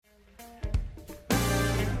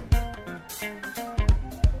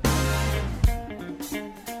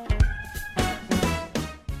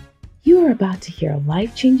You are about to hear a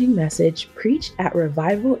life-changing message preached at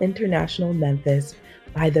Revival International Memphis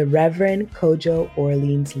by the Reverend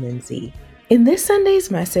Orleans Lindsay. In this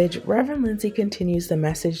Sunday's message, Reverend Lindsay continues the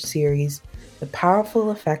message series, The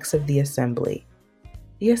Powerful Effects of the Assembly.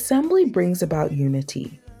 The assembly brings about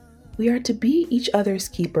unity. We are to be each other's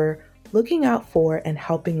keeper, looking out for and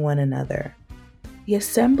helping one another. The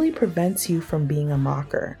assembly prevents you from being a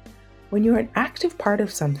mocker. When you're an active part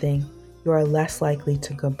of something, you are less likely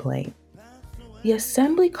to complain. The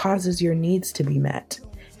assembly causes your needs to be met,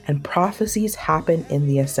 and prophecies happen in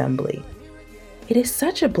the assembly. It is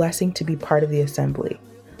such a blessing to be part of the assembly.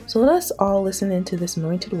 So let us all listen into this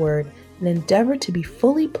anointed word and endeavor to be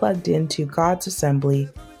fully plugged into God's assembly,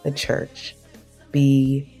 the church.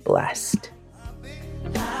 Be blessed.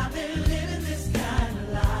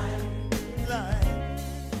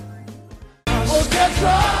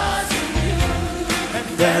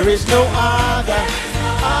 There is no other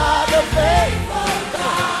faith.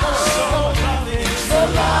 So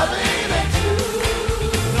loving and true.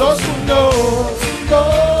 Those who know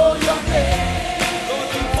your name.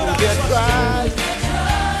 Who get Christ.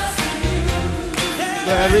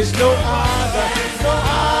 There is no other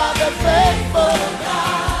faithful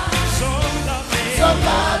God. So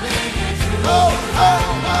loving and true. Oh,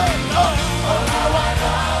 how I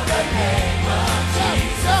love the name of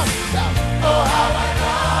Jesus. Oh, how I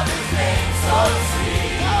love His name, so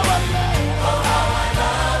sweet. How I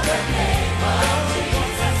love the name of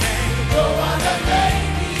Jesus. No other name.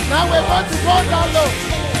 Now we want to go down low.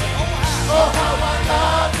 Oh, how I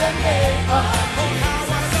love the name of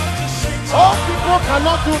Jesus. All people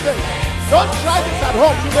cannot do this. Don't try this at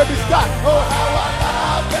home. You may be stuck. Oh, how I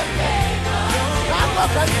love the name of Jesus. Now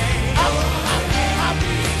look at me.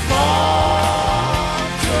 Come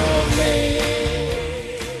to me.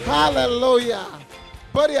 Hallelujah.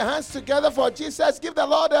 Put your hands together for Jesus. Give the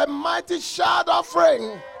Lord a mighty shout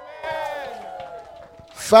offering.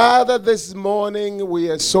 Father, this morning we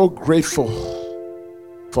are so grateful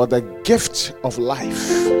for the gift of life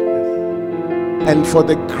and for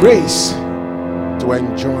the grace to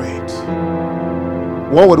enjoy it.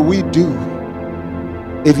 What would we do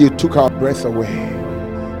if you took our breath away?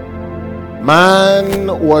 Man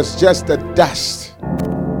was just the dust,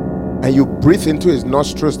 and you breathe into his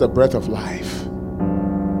nostrils the breath of life.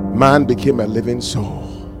 Man became a living soul.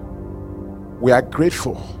 We are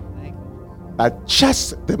grateful that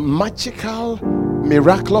just the magical,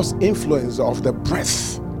 miraculous influence of the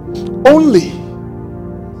breath only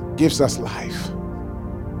gives us life.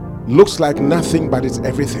 Looks like nothing, but it's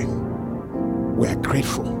everything. We are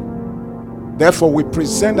grateful. Therefore, we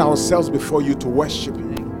present ourselves before you to worship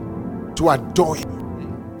you, to adore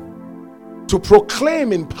you, to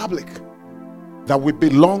proclaim in public that we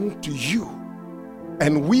belong to you,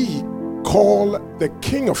 and we call the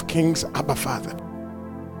King of Kings Abba Father.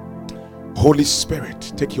 Holy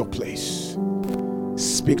Spirit, take your place.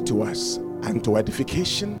 Speak to us unto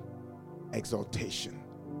edification, exaltation,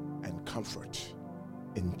 and comfort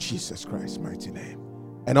in Jesus Christ's mighty name.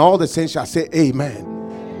 And all the saints shall say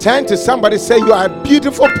amen. Turn to somebody, say, you are a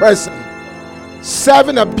beautiful person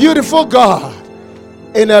serving a beautiful God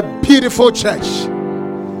in a beautiful church.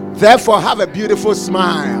 Therefore, have a beautiful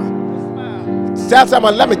smile. Tell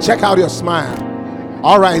someone, let me check out your smile.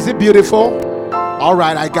 All right, is it beautiful? All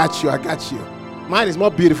right, I got you. Mine is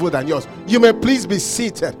more beautiful than yours. You may please be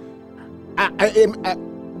seated.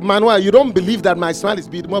 Manuel, you don't believe that my smile is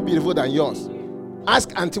more beautiful than yours?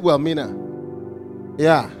 Ask Auntie Wilmina.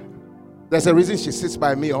 Yeah, there's a reason she sits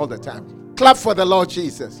by me all the time. Clap for the Lord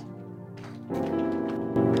Jesus.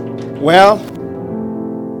 Well,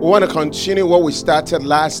 we want to continue what we started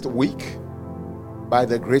last week by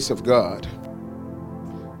the grace of God.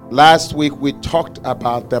 Last week we talked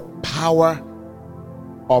about the power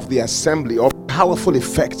of the assembly, or powerful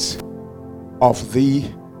effects of the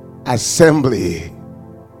assembly.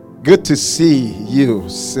 Good to see you,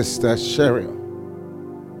 Sister Cheryl.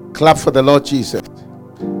 Clap for the Lord Jesus.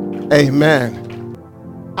 Amen.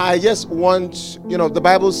 I just want, the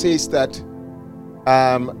Bible says that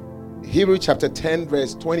Hebrews chapter 10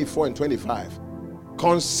 verse 24 and 25,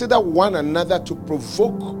 consider one another to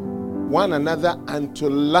provoke one another and to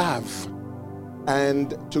love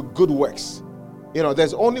and to good works.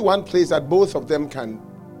 There's only one place that both of them can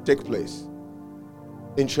take place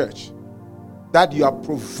in church, that you are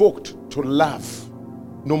provoked to love.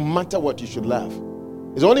 No matter what, you should love.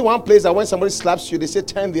 There's only one place that when somebody slaps you, they say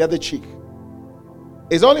turn the other cheek.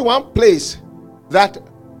 There's only one place that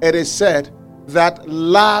it is said that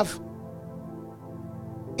love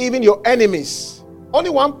even your enemies. Only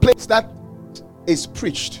one place that is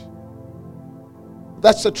preached.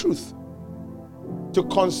 That's the truth. to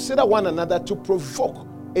consider one another, to provoke.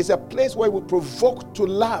 It's a place where we provoke to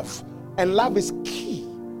love. And love is key.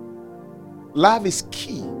 Love is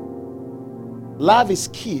key. Love is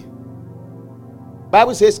key.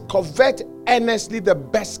 Bible says, covet earnestly the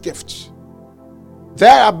best gift.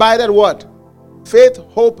 There abideth what? Faith,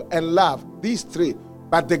 hope, and love. These three.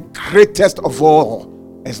 But the greatest of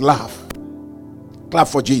all is love. Clap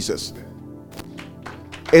for Jesus.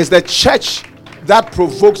 It's the church that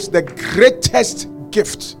provokes the greatest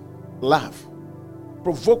gift. Love.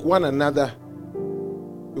 Provoke one another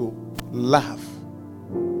to love.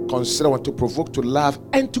 Consider what to provoke to love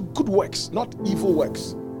and to good works, not evil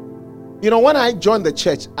works. You know, when I joined the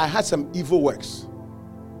church, I had some evil works.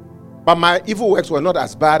 But my evil works were not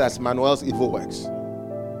as bad as Manuel's evil works.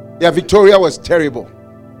 Yeah, Victoria was terrible.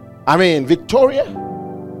 I mean, Victoria.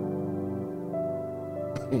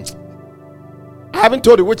 I haven't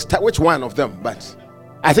told you which one of them, but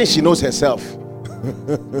I think she knows herself.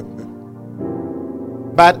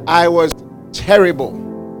 But I was terrible.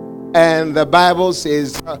 And the Bible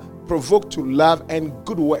says, provoke to love and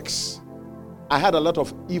good works. I had a lot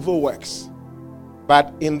of evil works.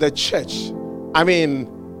 But in the church, I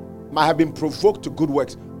have been provoked to good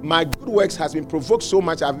works. My good works has been provoked so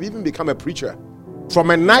much, I've even become a preacher. From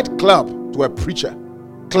a nightclub to a preacher.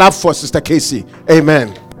 Clap for Sister Casey.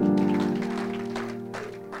 Amen.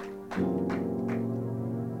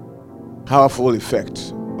 Powerful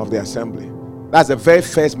effect of the assembly. That's the very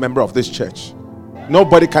first member of this church.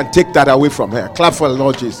 Nobody can take that away from her. Clap for the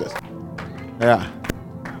Lord Jesus. Yeah.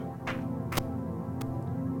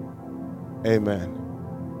 Amen.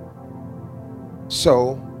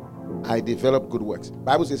 So, I developed good works.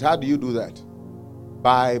 Bible says, how do you do that?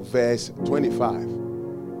 By verse 25.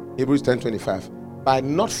 Hebrews 10:25. By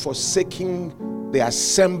not forsaking the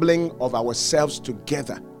assembling of ourselves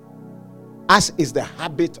together, as is the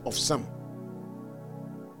habit of some,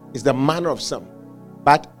 is the manner of some,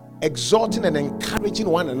 but exhorting and encouraging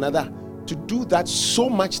one another to do that so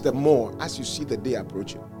much the more as you see the day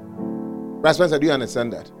approaching. Brother Spencer, do you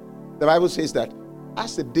understand that? The Bible says that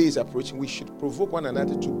as the day is approaching, we should provoke one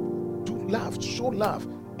another to do love, to show love,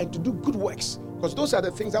 and to do good works, because those are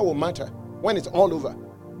the things that will matter when it's all over.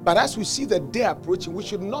 But as we see the day approaching, we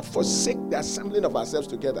should not forsake the assembling of ourselves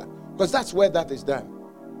together, because that's where that is done.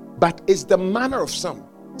 But it's the manner of some.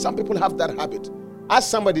 Some people have that habit. Ask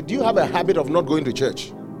somebody, do you have a habit of not going to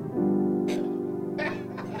church?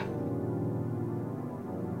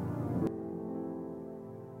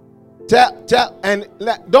 Tell, and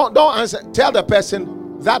don't answer. Tell the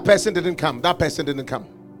person, that person didn't come. That person didn't come.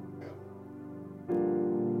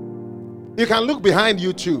 You can look behind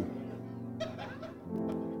you too.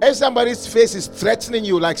 If somebody's face is threatening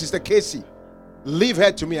you, like Sister Casey, leave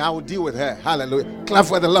her to me. I will deal with her. Hallelujah. Clap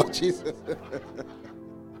for the Lord Jesus.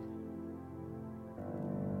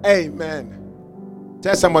 Amen.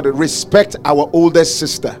 Tell somebody, respect our oldest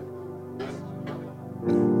sister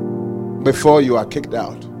before you are kicked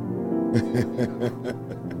out.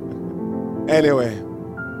 Anyway,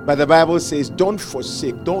 but the Bible says, don't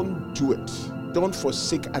forsake, don't do it. Don't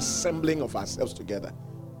forsake assembling of ourselves together.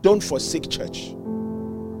 Don't forsake church.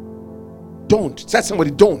 Don't. Tell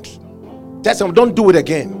somebody, don't. Tell somebody, don't do it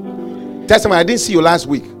again. Tell somebody, I didn't see you last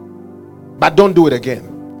week, but don't do it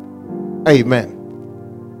again. Amen.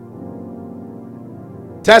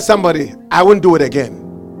 Tell somebody, I won't do it again.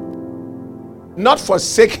 Not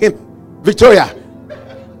forsaking. Victoria,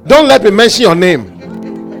 don't let me mention your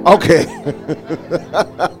name. Okay.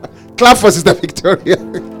 Clap for Sister Victoria.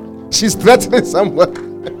 She's threatening someone.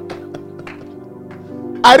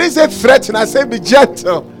 I didn't say threaten, I said be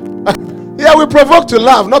gentle. Yeah, we provoke to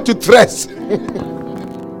love, not to threat.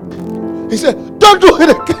 He said, don't do it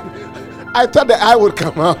again. I thought the eye would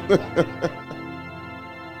come out.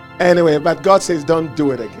 Anyway, but God says don't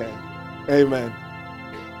do it again. Amen.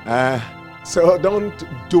 So don't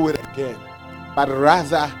do it again. But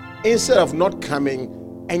rather, instead of not coming,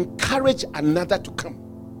 encourage another to come.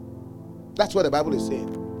 That's what the Bible is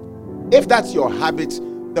saying. If that's your habit,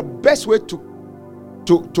 the best way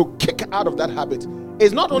to kick out of that habit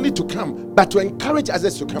is not only to come, but to encourage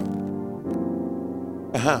others to come.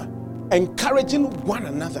 Encouraging one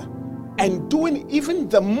another and doing even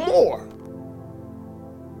the more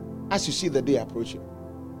as you see the day approaching.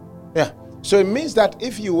 Yeah. So it means that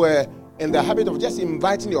if you were in the habit of just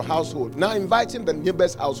inviting your household, now inviting the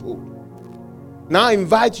neighbor's household, now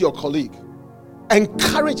invite your colleague,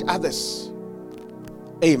 encourage others.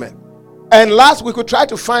 Amen. And last we could try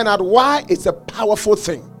to find out why it's a powerful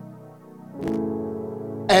thing.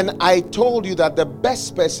 And I told you that the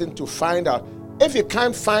best person to find out, if you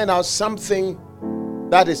can't find out something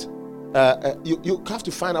that is, you have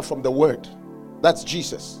to find out from the word. That's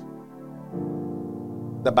Jesus.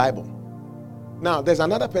 The Bible. Now, there's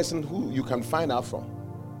another person who you can find out from.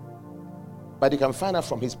 But you can find out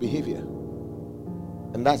from his behavior.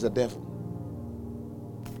 And that's the devil.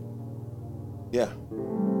 Yeah.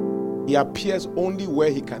 He appears only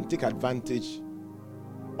where he can take advantage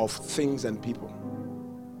of things and people.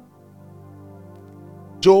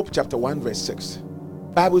 Job chapter 1 verse 6.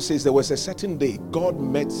 Bible says there was a certain day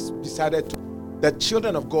the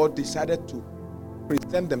children of God decided to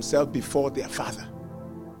present themselves before their father.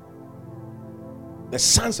 The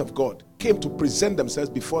sons of God came to present themselves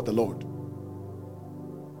before the Lord.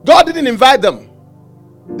 God didn't invite them.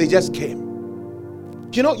 They just came.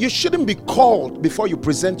 You know, you shouldn't be called before you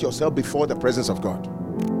present yourself before the presence of God.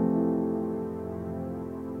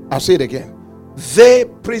 I'll say it again. They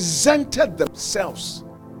presented themselves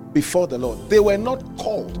before the Lord. They were not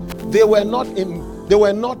called. They were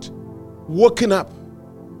not woken up.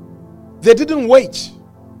 They didn't wait.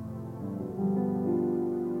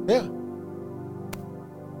 Yeah.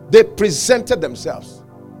 They presented themselves.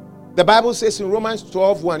 The Bible says in Romans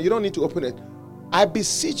 12:1, you don't need to open it. I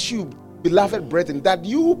beseech you, beloved brethren, that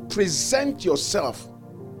you present yourself.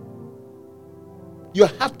 You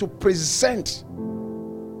have to present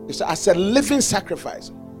as a living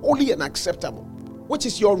sacrifice, holy and acceptable, which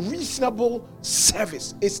is your reasonable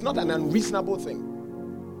service. It's not an unreasonable thing.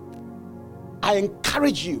 I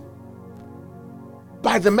encourage you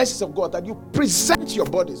by the message of God that you present your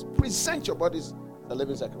bodies a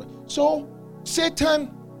living sacrifice. So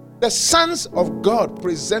Satan, the sons of God,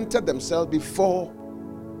 presented themselves before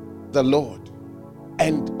the Lord.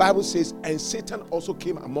 And the Bible says, and Satan also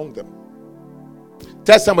came among them.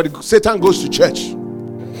 Tell somebody, Satan goes to church.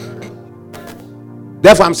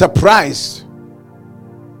 Therefore, I'm surprised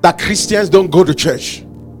that Christians don't go to church.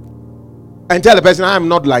 And tell the person, I am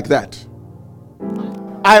not like that.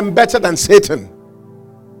 I am better than Satan.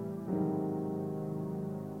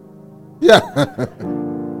 Yeah.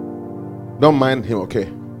 Don't mind him,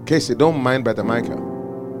 okay? Casey, don't mind Brother Michael.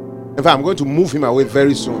 In fact, I'm going to move him away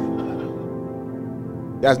very soon.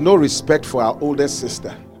 He has no respect for our oldest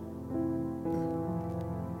sister.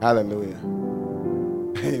 Hallelujah.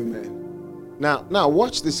 Amen. Now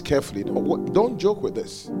watch this carefully. Don't joke with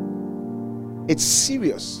this. It's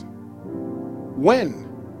serious. When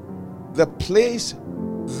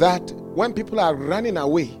people are running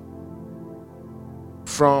away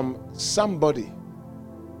from somebody,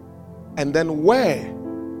 and then where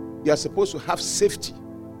you are supposed to have safety,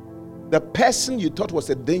 the person you thought was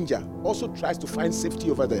a danger also tries to find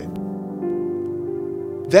safety over there.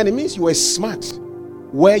 Then it means you were smart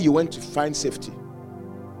where you went to find safety.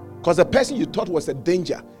 Because the person you thought was a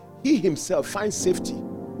danger, he himself finds safety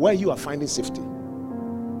where you are finding safety.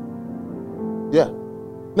 Yeah.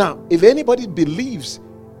 Now, if anybody believes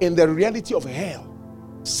in the reality of hell,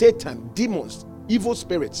 Satan, demons, evil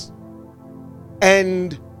spirits,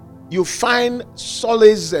 and you find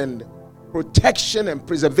solace and protection and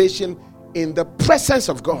preservation in the presence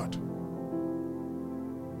of God,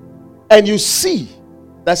 and you see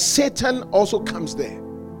that Satan also comes there,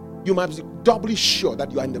 you must be doubly sure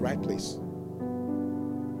that you are in the right place.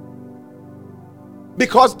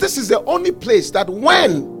 Because this is the only place that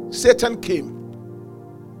when Satan came,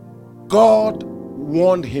 God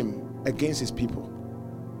warned him against his people.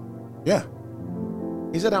 Yeah.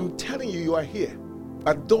 He said, I'm telling you, you are here.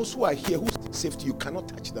 But those who are here, who seek safety, you cannot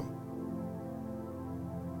touch them.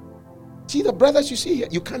 See the brothers you see here,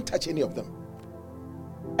 you can't touch any of them.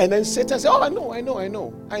 And then Satan said, oh, I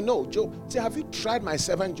know, Job. Say, have you tried my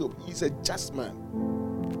servant Job? He's a just man.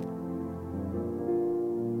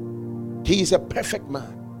 He is a perfect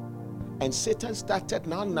man. And Satan started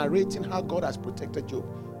now narrating how God has protected Job.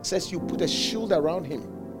 Says you put a shield around him,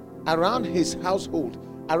 around his household,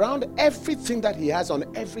 around everything that he has on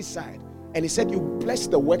every side. And he said you bless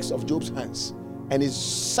the works of Job's hands, and his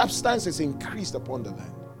substance is increased upon the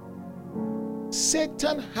land.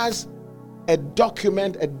 Satan has a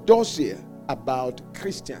document, a dossier about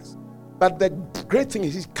Christians. But the great thing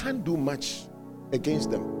is he can't do much against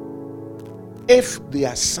them if they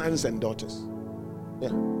are sons and daughters. Yeah.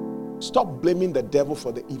 Stop blaming the devil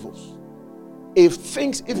for the evils. If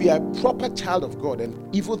you are a proper child of God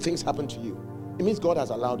and evil things happen to you, it means God has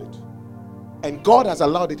allowed it. And God has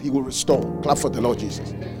allowed it, he will restore. Clap for the Lord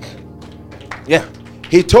Jesus. Yeah.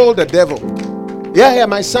 He told the devil, yeah,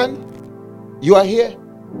 my son, you are here.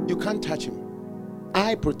 You can't touch him.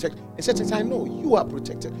 I protect. And Satan said, I know you are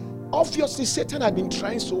protected. Obviously, Satan had been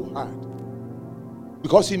trying so hard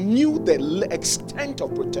because he knew the extent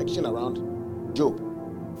of protection around Job.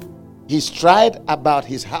 He's tried about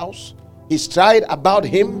his house. He's tried about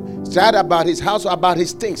him. He's tried about his house, about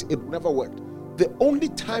his things. It never worked. the only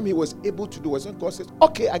time he was able to do was when God says,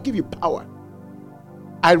 okay, I give you power.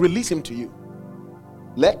 I release him to you.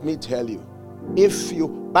 Let me tell you, if you,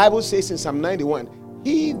 Bible says in Psalm 91,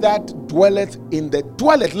 he that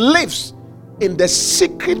lives in the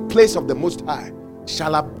secret place of the Most High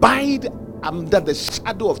shall abide under the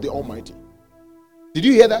shadow of the Almighty. Did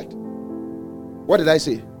you hear that? What did I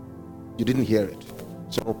say? You didn't hear it.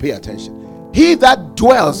 So pay attention. He that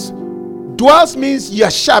dwells means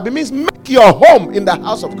yashab. It means make your home in the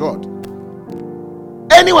house of God.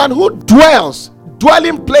 Anyone who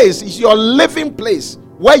dwelling place is your living place,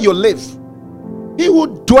 where you live. He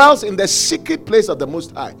who dwells in the secret place of the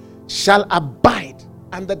Most High shall abide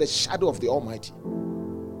under the shadow of the Almighty.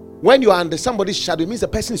 When you are under somebody's shadow, it means the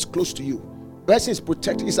person is close to you. The person is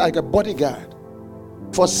protected. It's like a bodyguard.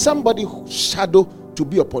 For somebody's shadow to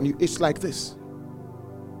be upon you, it's like this.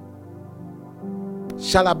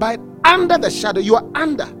 Shall abide under the shadow. You are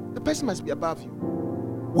under. The person must be above you.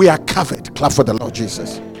 We are covered. Clap for the Lord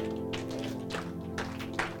Jesus.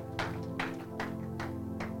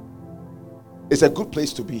 It's a good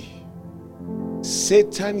place to be.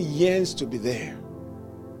 Satan yearns to be there.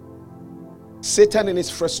 Satan, in his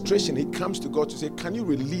frustration, he comes to God to say, can you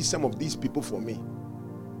release some of these people for me?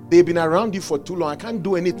 They've been around you for too long. I can't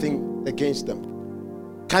do anything against them.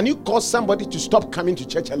 Can you cause somebody to stop coming to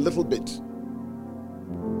church a little bit,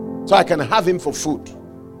 so I can have him for food,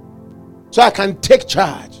 so I can take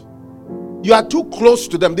charge? You are too close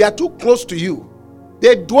to them. They are too close to you.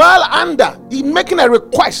 They dwell under. He's making a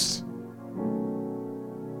request.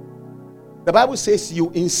 The Bible says you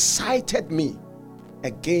incited me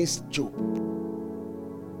against Job.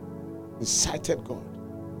 Incited God.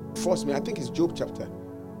 Forced me. I think it's Job chapter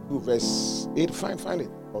 2 verse 8. Find it.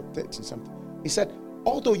 Or 13 something. He said,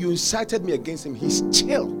 although you incited me against him, he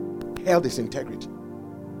still held his integrity.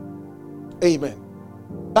 Amen.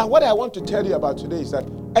 But what I want to tell you about today is that,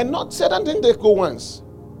 and not Satan didn't go once.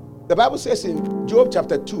 The Bible says in Job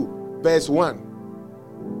chapter 2 verse 1.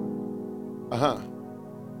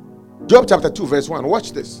 Job chapter 2 verse 1.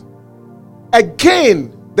 Watch this.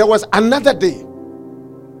 Again, there was another day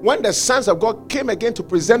when the sons of God came again to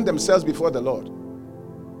present themselves before the Lord.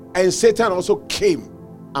 And Satan also came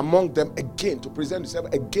among them again to present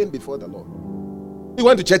himself again before the Lord. He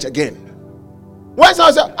went to church again. When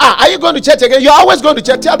someone says, are you going to church again? You're always going to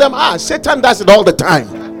church. Tell them, Satan does it all the time.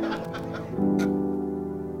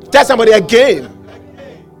 Tell somebody again.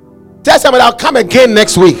 Tell somebody, I'll come again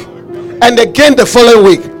next week. And again the following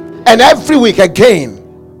week. And every week again.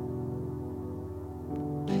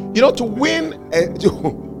 You know, to win,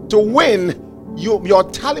 your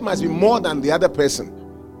tally must be more than the other person.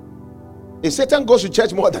 If Satan goes to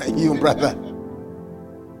church more than you, brother.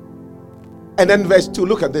 And then verse 2,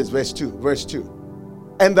 look at this, verse 2.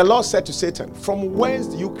 And the Lord said to Satan, from whence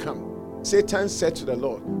do you come? Satan said to the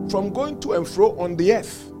Lord, from going to and fro on the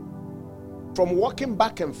earth, from walking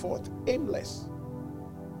back and forth, aimless.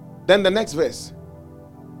 Then the next verse.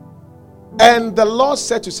 And the Lord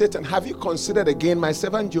said to Satan, have you considered again my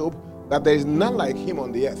servant Job, that there is none like him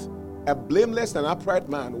on the earth, a blameless and upright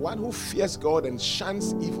man, one who fears God and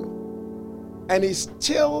shuns evil, and he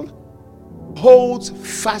still holds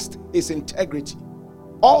fast his integrity,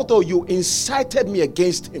 although you incited me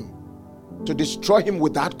against him to destroy him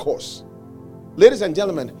without cause. Ladies and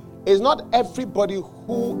gentlemen, it's not everybody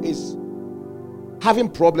who is having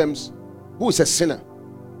problems who is a sinner.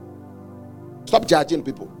 Stop judging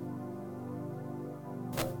people.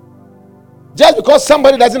 Just because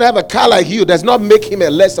somebody doesn't have a car like you does not make him a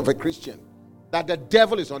less of a Christian. That the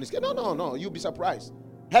devil is on his case. No. You'll be surprised.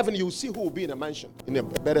 Heaven, you'll see who will be in a mansion, in a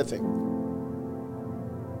better thing.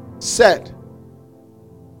 Said,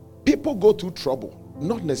 people go through trouble,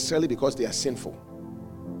 not necessarily because they are sinful.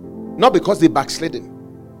 Not because they backslidden.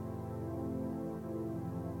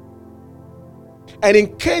 And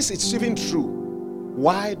in case it's even true,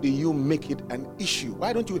 why do you make it an issue?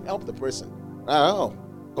 Why don't you help the person? Oh,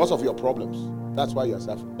 because of your problems. That's why you are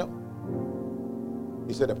suffering. No.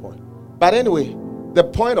 You said the point. But anyway, the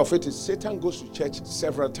point of it is Satan goes to church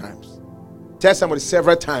several times. Tell somebody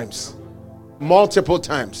several times. Multiple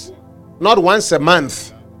times. Not once a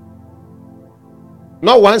month.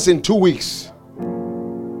 Not once in 2 weeks.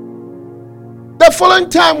 The following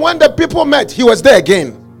time when the people met, he was there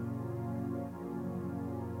again.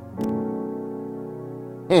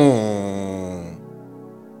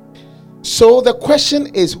 So the question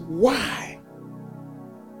is, why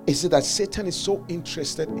is it that Satan is so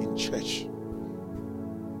interested in church?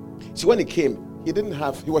 See, when he came,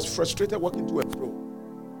 he was frustrated walking to and fro.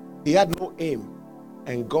 He had no aim,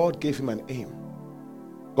 and God gave him an aim.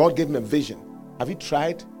 God gave him a vision. Have you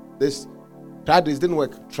tried this? Tried this, didn't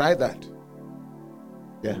work. Try that.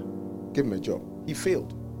 Yeah, give him a job. He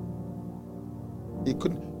failed. He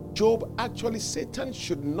couldn't. Job, actually, Satan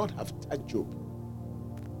should not have touched Job.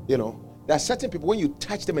 You know, there are certain people, when you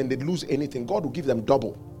touch them and they lose anything, God will give them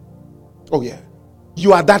double. Oh yeah.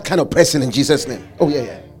 You are that kind of person in Jesus' name. Oh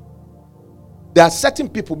yeah. There are certain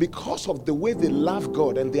people, because of the way they love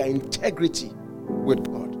God and their integrity with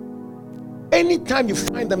God, anytime you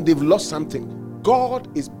find them they've lost something,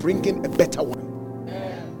 God is bringing a better one.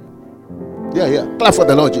 Yeah. Clap for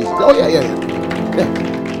the Lord Jesus. Oh yeah.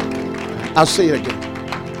 I'll say it again.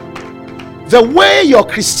 The way your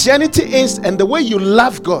Christianity is and the way you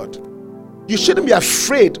love God, you shouldn't be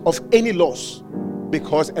afraid of any loss,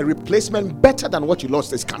 because a replacement better than what you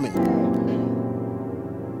lost is coming.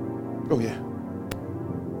 Oh yeah.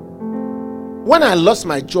 When I lost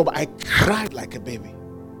my job, I cried like a baby.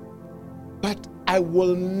 But I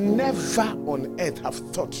will never on earth have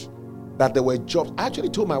thought that there were jobs. I actually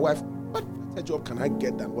told my wife, what better job can I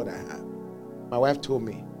get than what I have? My wife told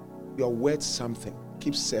me, you're worth something.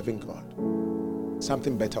 Keep serving God.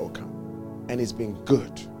 Something better will come. And it's been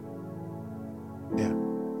good. Yeah.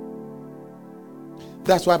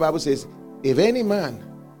 That's why the Bible says, if any man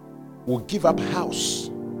will give up house,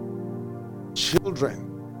 children,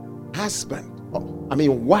 husband,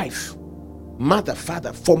 wife, mother,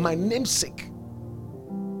 father, for my name's sake,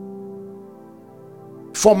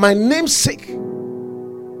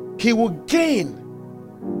 he will gain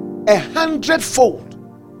 100-fold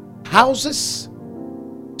houses,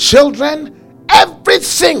 children,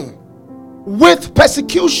 everything, with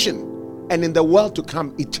persecution, and in the world to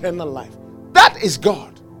come, eternal life. That is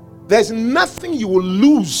God. There's nothing you will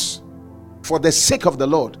lose for the sake of the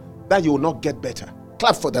Lord that you will not get better.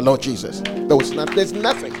 Clap for the Lord Jesus. There's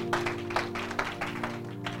nothing.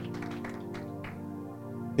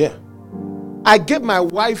 Yeah. I gave my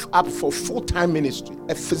wife up for full-time ministry,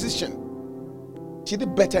 a physician. She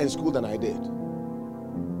did better in school than I did.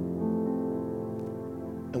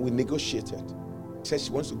 And we negotiated. She said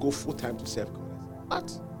she wants to go full-time to serve God.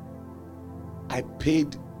 What? I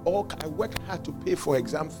worked hard to pay for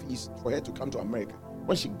exam fees for her to come to America.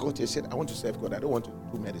 When she got here, she said, I want to serve God. I don't want to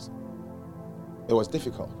do medicine. It was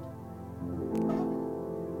difficult.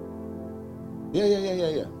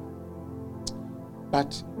 Yeah.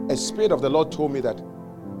 But a spirit of the Lord told me that,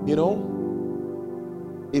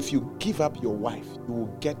 if you give up your wife, you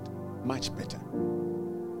will get much better.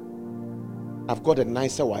 I've got a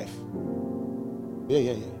nicer wife.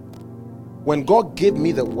 Yeah. When God gave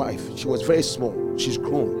me the wife, she was very small. She's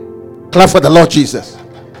grown. Clap for the Lord Jesus.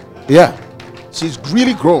 Yeah. She's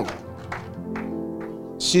really grown.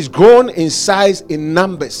 She's grown in size, in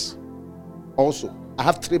numbers. Also, I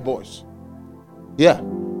have 3 boys. Yeah.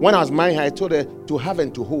 When I was marrying her, I told her to have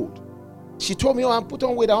and to hold. She told me, I'm put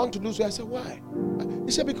on weight, I want to lose weight. I said, why?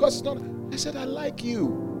 He said, because it's not. I said, I like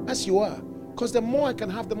you as you are. Because the more I can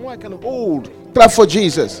have, the more I can hold. Clap for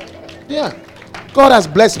Jesus. Yeah. God has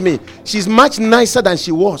blessed me. She's much nicer than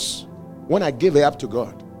she was when I gave her up to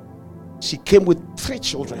God. She came with 3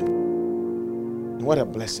 children. And what a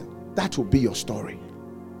blessing. That will be your story.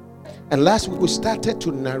 And last week we started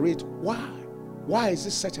to narrate why. Why is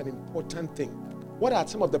this such an important thing? What are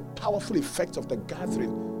some of the powerful effects of the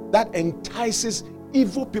gathering that entices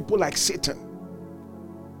evil people like Satan?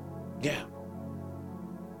 Yeah.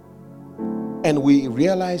 And we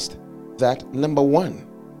realized that number 1,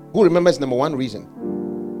 who remembers number 1 reason?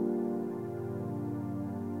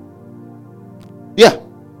 Yeah,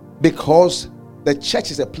 because the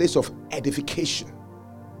church is a place of edification.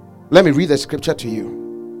 Let me read the scripture to you.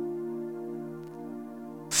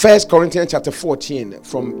 1 Corinthians chapter 14,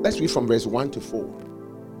 let's read from verse 1 to 4.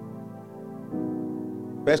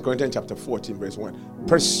 1 Corinthians chapter 14, verse 1.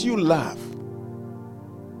 Pursue love,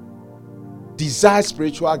 desire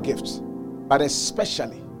spiritual gifts, but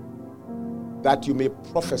especially that you may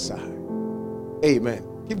prophesy. Amen.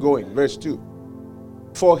 Keep going. Verse 2.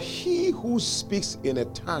 For he who speaks in a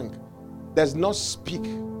tongue does not speak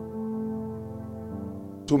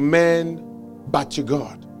to men but to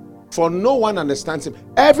God. For no one understands him.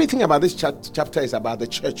 Everything about this chapter is about the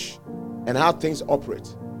church and how things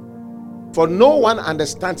operate. For no one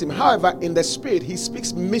understands him. However, in the spirit, he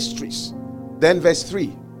speaks mysteries. Then verse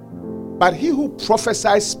 3. But he who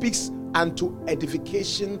prophesies speaks unto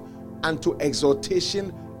edification, unto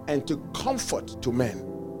exhortation, and to comfort to men.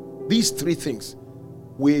 These 3 things.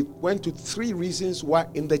 We went to 3 reasons why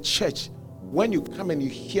in the church, when you come and you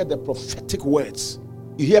hear the prophetic words,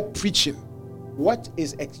 you hear preaching, what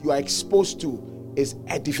is you are exposed to is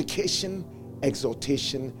edification,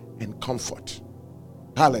 exhortation, and comfort.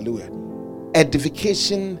 Hallelujah.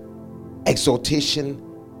 Edification, exhortation,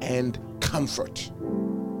 and comfort.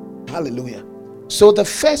 Hallelujah. So the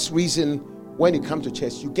first reason when you come to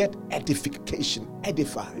church, you get edification,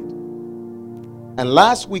 edified. And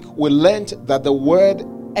last week we learned that the word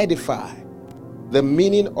edify, the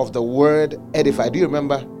meaning of the word edify, do you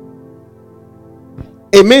remember?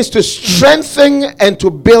 It means to strengthen and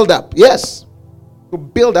to build up. Yes, to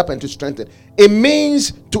build up and to strengthen. It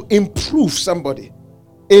means to improve somebody.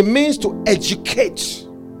 It means to educate,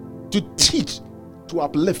 to teach, to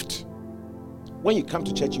uplift. When you come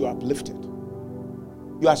to church, you are uplifted.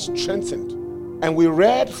 You are strengthened. And we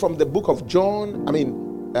read from the book of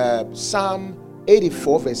Psalm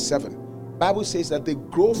 84 verse 7. Bible says that they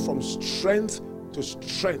grow from strength to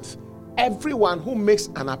strength. Everyone who makes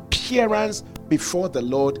an appearance before the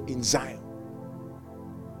Lord in Zion.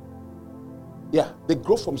 Yeah, they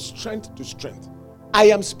grow from strength to strength. I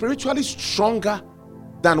am spiritually stronger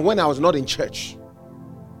than when I was not in church.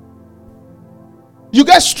 You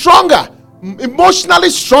get stronger, emotionally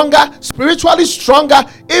stronger, spiritually stronger,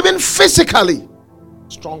 even physically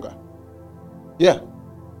stronger. Yeah.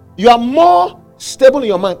 You are more stable in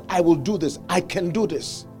your mind. I will do this. I can do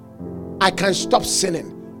this. I can stop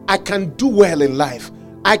sinning. I can do well in life.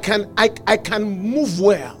 I can move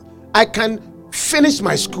well. I can finish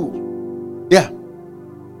my school. Yeah.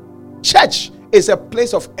 Church is a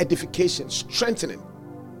place of edification, strengthening.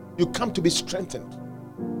 You come to be strengthened.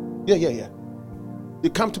 Yeah. You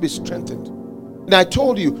come to be strengthened. And I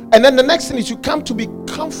told you. And then the next thing is you come to be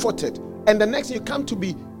comforted. And the next thing you come to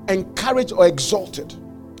be encouraged or exalted.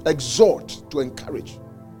 Exhort, to encourage.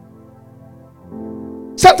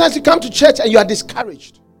 Sometimes you come to church and you are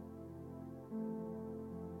discouraged.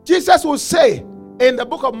 Jesus will say in the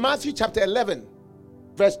book of Matthew chapter 11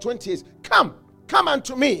 verse 20 is, come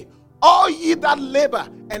unto me, all ye that labor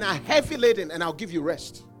and are heavy laden, and I'll give you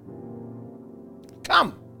rest.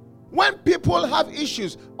 Come. When people have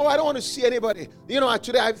issues, I don't want to see anybody.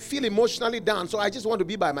 Today I feel emotionally down, so I just want to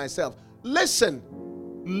be by myself. Listen,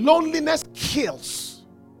 loneliness kills.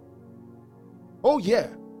 Oh yeah.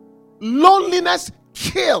 Loneliness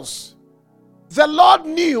kills. The Lord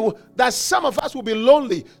knew that some of us will be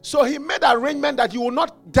lonely, so he made an arrangement that you will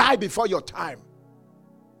not die before your time.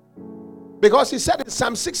 Because he said in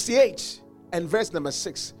Psalm 68 and verse number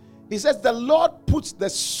 6, he says the Lord puts the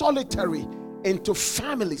solitary into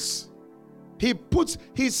families. He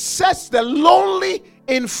sets the lonely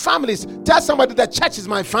in families. Tell somebody, the church is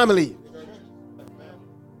my family.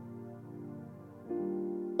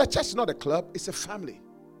 The church is not a club, it's a family.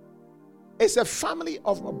 It's a family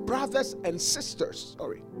of brothers and sisters.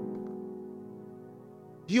 Sorry.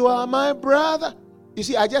 You are my brother. You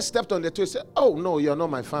see, I just stepped on the toe and said, oh no, you're not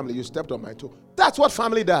my family. You stepped on my toe. That's what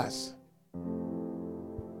family does.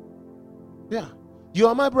 Yeah. You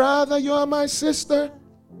are my brother, you are my sister.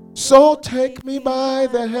 So take me by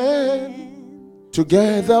the hand.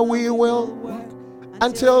 Together we will walk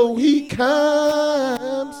until he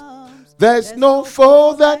comes. There's no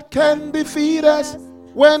foe that can defeat us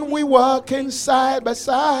when we walking side by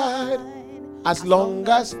side. As long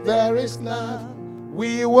as there is love,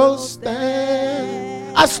 we will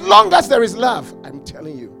stand. As long as there is love, I'm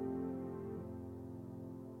telling you.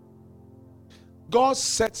 God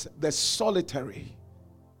sets the solitary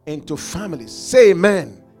into families. Say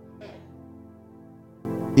amen.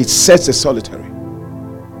 He sets the solitary.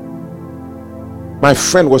 My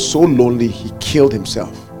friend was so lonely, he killed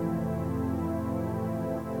himself.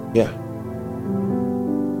 Yeah.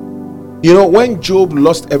 When Job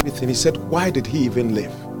lost everything, he said, why did he even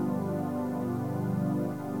live?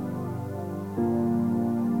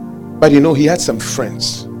 But he had some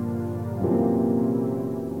friends.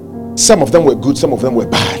 Some of them were good, some of them were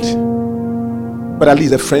bad. But at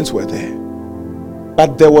least the friends were there.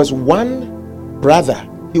 But there was one brother.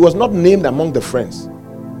 He was not named among the friends.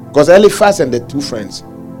 Because Eliphaz and the two friends,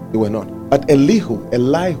 they were not. But Elihu,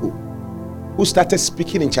 who started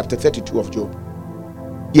speaking in chapter 32 of Job,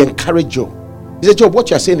 he encouraged Job. He said, Job, what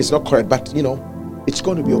you are saying is not correct, but it's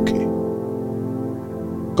going to be okay.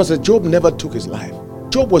 Because Job never took his life.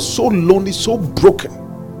 Job was so lonely, so broken.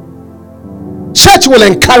 Church will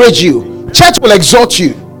encourage you. Church will exhort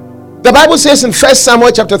you. The Bible says in 1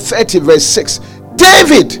 Samuel chapter 30 verse 6,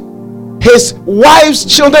 David, his wife's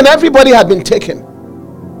children, everybody had been taken.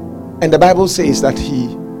 And the Bible says that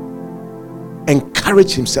he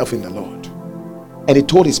encouraged himself in the Lord. And he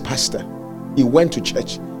told his pastor, he went to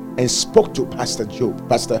church and spoke to Pastor Job,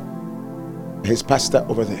 his pastor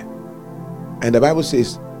over there. And the Bible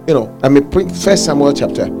says, bring 1 Samuel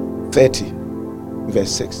chapter 30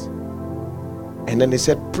 verse 6. And then they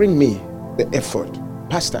said, bring me the ephod.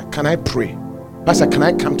 Pastor, can I pray? Pastor, can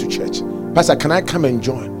I come to church? Pastor, can I come and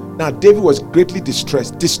join? Now David was greatly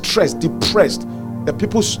distressed, depressed. The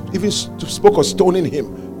people even spoke of stoning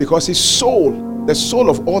him because his soul, the soul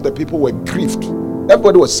of all the people, were grieved.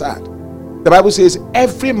 Everybody was sad. The Bible says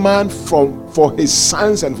every man for his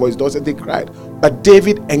sons and for his daughters, they cried. But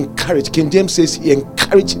David encouraged. King James says he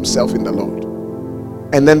encouraged himself in the Lord.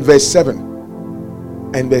 And then verse 7.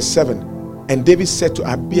 And David said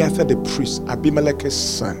to Abiathar the priest, Abimelech's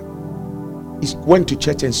son, he went to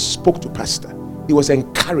church and spoke to pastor. He was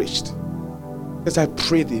encouraged. As I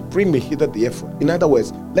pray thee, bring me hither the effort. In other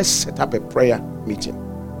words, let's set up a prayer meeting.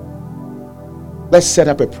 Let's set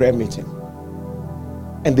up a prayer meeting.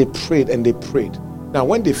 And they prayed and they prayed. Now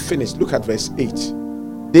when they finished, look at verse 8.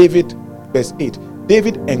 Verse 8.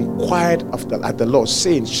 David inquired at the Lord,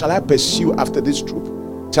 saying, shall I pursue after this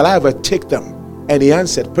troop? Shall I overtake them? And he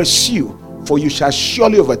answered, pursue, for you shall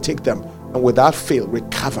surely overtake them, and without fail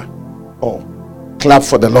recover all. Clap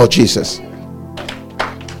for the Lord Jesus.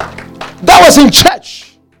 That was in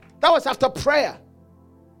church. That was after prayer.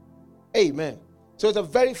 Amen. So it's a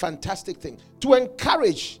very fantastic thing. To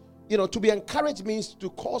encourage, to be encouraged means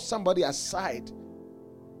to call somebody aside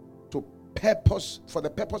for the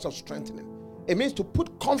purpose of strengthening. It means to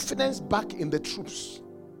put confidence back in the troops.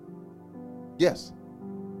 Yes.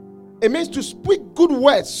 It means to speak good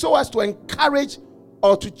words so as to encourage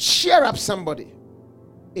or to cheer up somebody.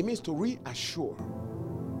 It means to reassure.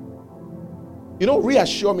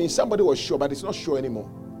 Reassure means somebody was sure, but it's not sure anymore.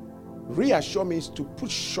 Reassure means to put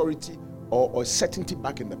surety or certainty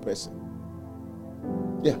back in the person.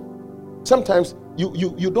 Yeah. Sometimes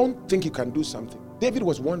you don't think you can do something. David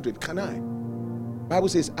was wondering, can I? The Bible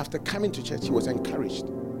says after coming to church, he was encouraged.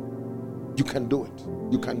 You can do it.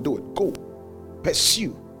 You can do it. Go.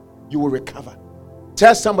 Pursue. You will recover.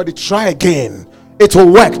 Tell somebody, try again. It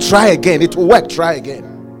will work. Try again. It will work. Try again.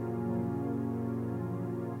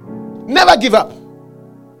 Never give up.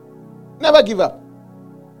 Never give up.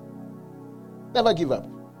 Never give up.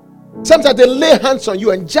 Sometimes they lay hands on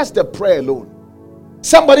you and just the prayer alone,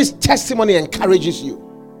 somebody's testimony encourages you.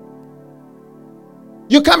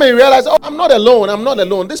 You come and realize, oh, I'm not alone. I'm not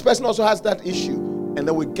alone. This person also has that issue. And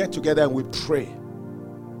then we get together and we pray.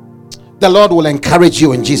 The Lord will encourage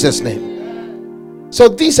you in Jesus' name. So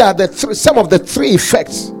these are some of the three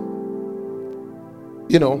effects.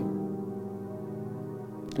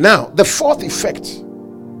 Now, the fourth effect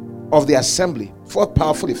of the assembly, fourth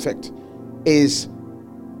powerful effect, is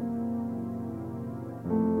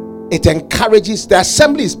it encourages, the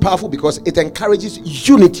assembly is powerful because it encourages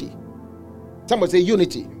unity. Somebody say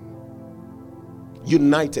unity.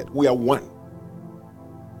 United. We are one.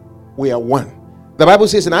 We are one. The Bible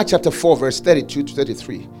says in Acts chapter 4, verse 32 to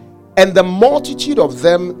 33, and the multitude of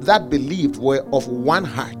them that believed were of one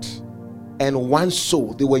heart and one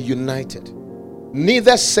soul. They were united.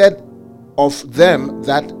 Neither said of them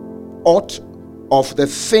that aught of the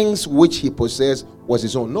things which he possessed was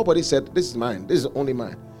his own. Nobody said, this is mine, this is only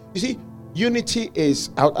mine. You see, unity is,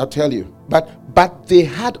 I'll tell you, but they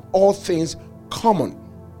had all things common.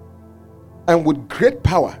 And with great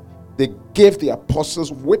power, they gave the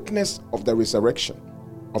apostles witness of the resurrection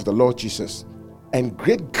of the Lord Jesus. And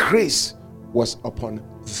great grace was upon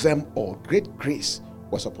them all. Great grace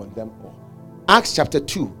was upon them all. Acts chapter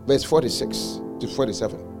 2, verse 46 to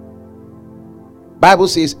 47. Bible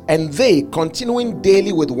says, and they, continuing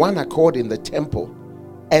daily with one accord in the temple,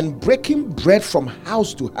 and breaking bread from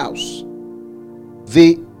house to house,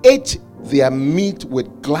 they ate their meat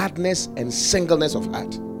with gladness and singleness of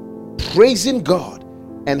heart, praising God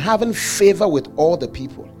and having favor with all the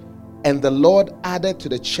people. And the Lord added to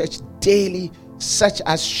the church daily such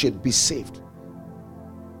as should be saved.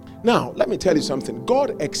 Now, let me tell you something.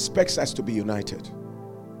 God expects us to be united.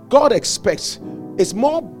 God expects, it's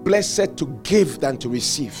more blessed to give than to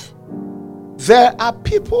receive. There are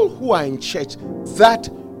people who are in church that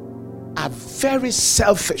are very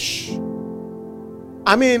selfish.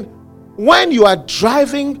 I mean, when you are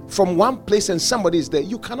driving from one place and somebody is there,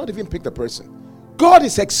 you cannot even pick the person. God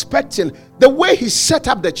is expecting, the way he set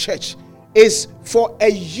up the church is for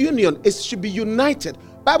a union. It should be united.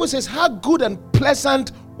 Bible says, how good and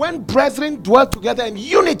pleasant when brethren dwell together in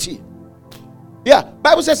unity. Yeah,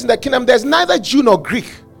 Bible says in the kingdom there's neither Jew nor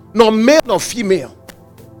Greek, nor male nor female.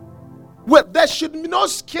 Well, there should be no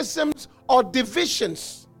schisms or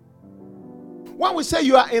divisions. When we say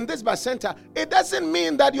you are in this bacenta, it doesn't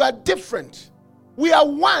mean that you are different. We are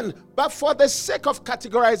one, but for the sake of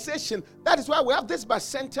categorization, that is why we have this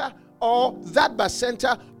bacenta or that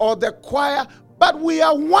bacenta or the choir, but we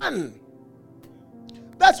are one.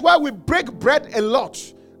 That's why we break bread a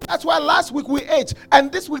lot. That's why last week we ate,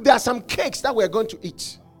 and this week there are some cakes that we're going to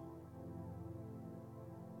eat.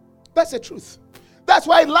 That's the truth. That's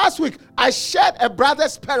why last week I shared a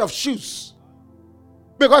brother's pair of shoes.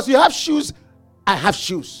 Because you have shoes, I have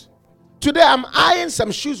shoes. Today I'm eyeing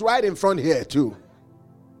some shoes right in front here too.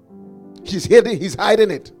 He's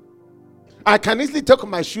hiding it. I can easily take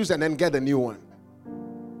my shoes and then get a new one.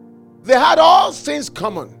 They had all things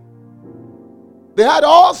common. They had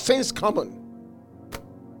all things common.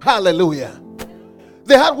 Hallelujah.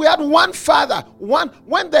 We had one Father.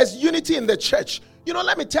 When there's unity in the church,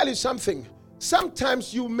 let me tell you something.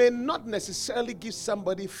 Sometimes you may not necessarily give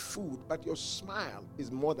somebody food, but your smile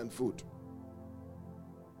is more than food.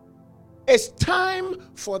 It's time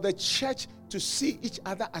for the church to see each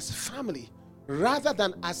other as family rather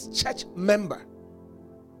than as church member.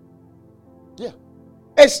 Yeah.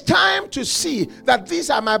 It's time to see that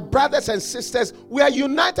these are my brothers and sisters. We are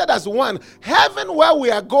united as one. Heaven, where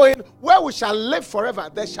we are going, where we shall live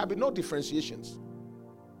forever, there shall be no differentiations.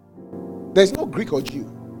 There's no Greek or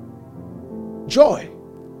Jew. Joy.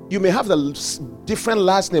 You may have the different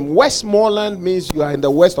last name. Westmoreland means you are in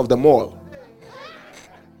the west of the mall.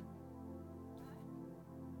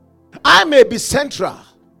 I may be central,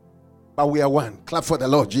 but we are one. Clap for the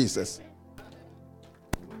Lord Jesus.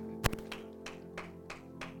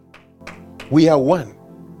 We are one.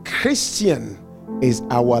 Christian is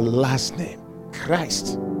our last name.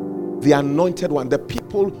 Christ, the anointed one, the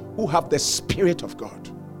people who have the Spirit of God.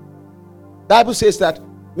 The Bible says that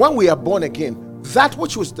when we are born again, that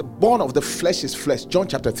which was the born of the flesh is flesh. John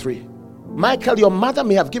chapter 3. Michael, your mother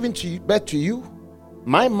may have given birth to you.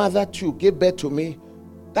 My mother too gave birth to me.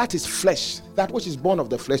 That is flesh. That which is born of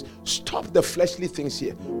the flesh. Stop the fleshly things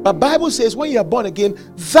here. But Bible says when you are born again,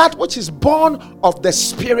 that which is born of the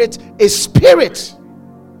Spirit is spirit.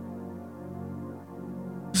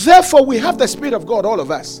 Therefore, we have the Spirit of God, all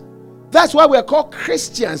of us. That's why we are called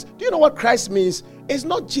Christians. Do you know what Christ means? It's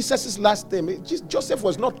not Jesus' last name. Joseph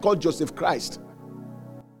was not called Joseph Christ.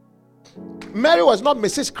 Mary was not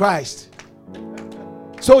Mrs. Christ.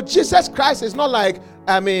 So Jesus Christ is not like,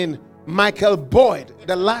 Michael Boyd,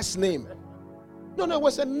 the last name. No, it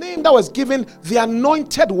was a name that was given the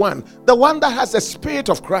anointed one, the one that has the Spirit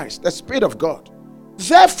of Christ, the Spirit of God.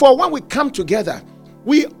 Therefore, when we come together,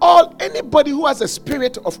 anybody who has the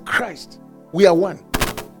Spirit of Christ, we are one.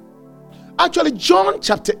 Actually, John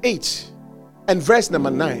chapter 8 and verse number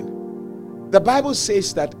 9, the Bible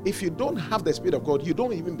says that if you don't have the Spirit of God, you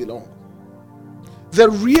don't even belong. The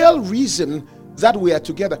real reason that we are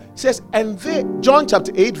together says, John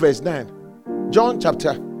chapter 8 verse 9. John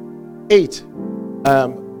chapter 8.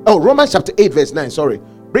 Romans chapter 8 verse 9. Sorry.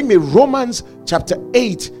 Bring me Romans chapter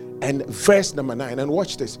 8 and verse number 9. And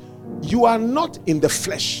watch this. You are not in the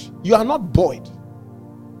flesh. You are not void.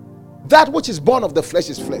 That which is born of the flesh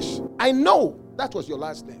is flesh. I know that was your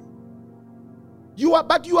last name.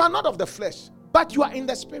 But you are not of the flesh, but you are in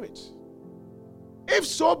the Spirit. If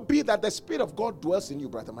so be that the Spirit of God dwells in you,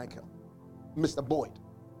 Brother Michael, Mr. Boyd.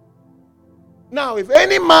 Now, if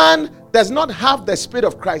any man does not have the Spirit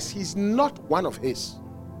of Christ, he's not one of his.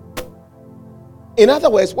 In other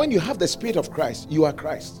words, when you have the Spirit of Christ, you are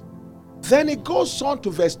Christ. Then it goes on to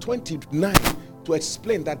verse 29 to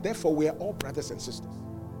explain that therefore we are all brothers and sisters.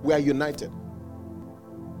 We are united.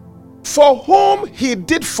 For whom he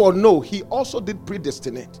did foreknow, he also did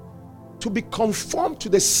predestinate to be conformed to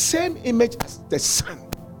the same image as the Son,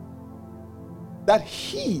 that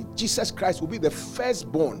he, Jesus Christ, will be the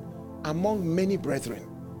firstborn among many brethren.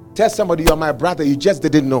 Tell somebody, you are my brother, you just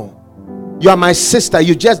didn't know. You are my sister,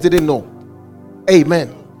 you just didn't know.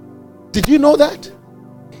 Amen. Did you know that?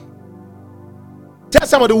 Tell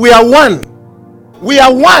somebody, we are one. We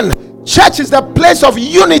are one. Church is the place of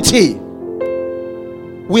unity.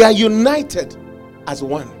 We are united as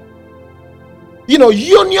one.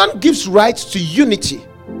 Union gives rights to unity.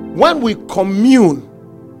 When we commune,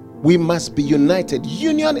 we must be united.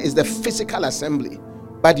 Union is the physical assembly,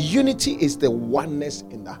 but unity is the oneness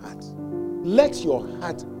in the heart. Let your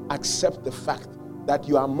heart accept the fact that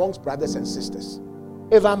you are amongst brothers and sisters.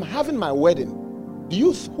 If I'm having my wedding,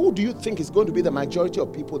 who do you think is going to be the majority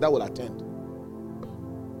of people that will attend?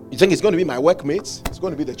 You think it's going to be my workmates? It's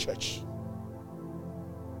going to be the church.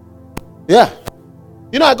 Yeah.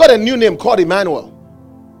 I got a new name called Emmanuel.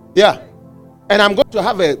 Yeah. And I'm going to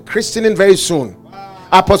have a christening very soon.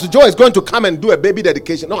 Apostle Joe is going to come and do a baby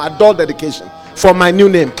dedication. No, adult dedication for my new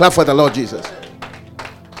name. Clap for the Lord Jesus.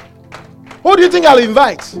 Who do you think I'll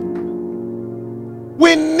invite?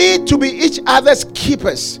 We need to be each other's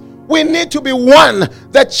keepers. We need to be one.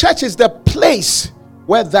 The church is the place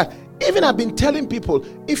where that. Even I've been telling people,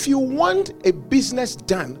 if you want a business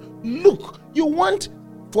done, look, you want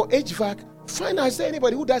for HVAC, find out, is there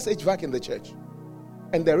anybody who does HVAC in the church?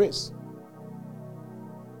 And there is.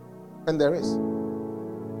 And there is.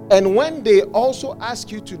 And when they also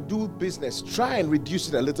ask you to do business, try and reduce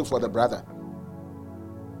it a little for the brother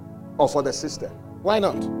or for the sister. Why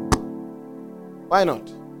not? Why not?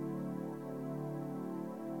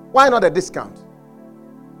 Why not a discount?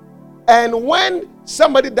 And when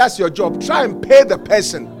somebody does your job, try and pay the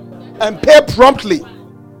person and pay promptly.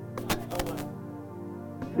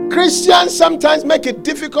 Christians sometimes make it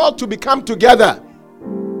difficult to become together.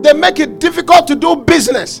 They make it difficult to do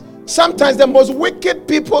business. Sometimes the most wicked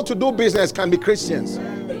people to do business can be Christians.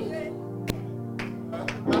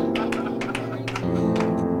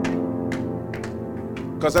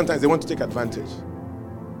 Because sometimes they want to take advantage.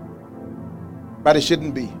 But it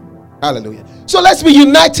shouldn't be. Hallelujah. So let's be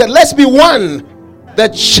united. Let's be one. The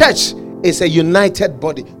church is a united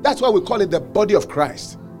body. That's why we call it the body of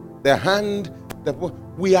Christ. The hand,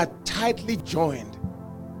 we are tightly joined.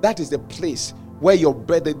 That is the place where your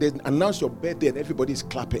birthday, they announce your birthday and everybody is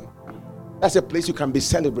clapping. That's a place you can be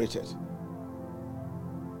celebrated.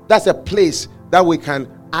 That's a place that we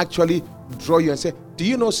can actually draw you and say, do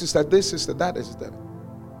you know sister this, sister that, sister?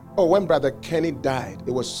 Oh, when Brother Kenny died,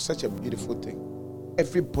 it was such a beautiful thing.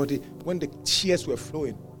 Everybody, when the tears were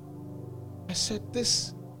flowing, I said,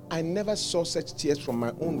 I never saw such tears from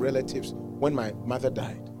my own relatives when my mother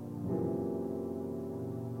died.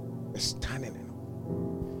 They're standing.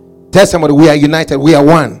 Tell somebody, we are united, we are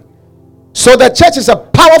one. So the church is a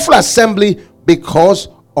powerful assembly because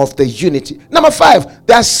of the unity. Number 5,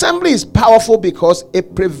 the assembly is powerful because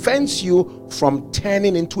it prevents you from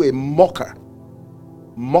turning into a mocker,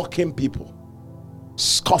 mocking people,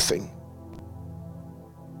 scoffing.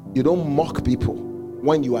 You don't mock people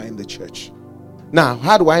when you are in the church. Now,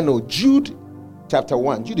 how do I know? Jude chapter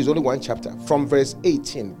 1. Jude is only one chapter. From verse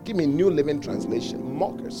 18. Give me New Living Translation.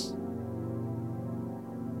 Mockers.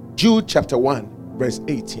 Jude chapter 1, verse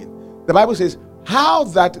 18. The Bible says, how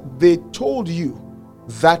that they told you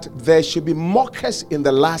that there should be mockers in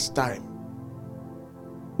the last time,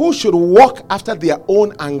 who should walk after their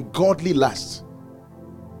own ungodly lusts.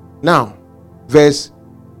 Now, verse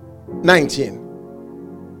 19.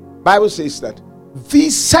 Bible says that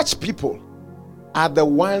such people are the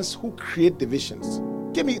ones who create divisions.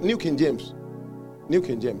 Give me New King James. New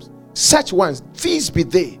King James. Such ones, these be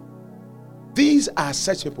they. These are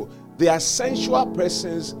such people. They are sensual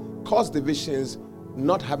persons, cause divisions,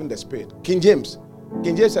 not having the Spirit. King James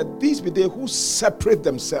said, these be they who separate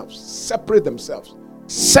themselves.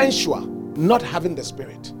 Sensual, not having the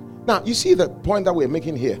Spirit. Now, you see the point that we're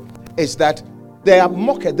making here is that there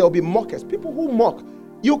will be mockers, people who mock.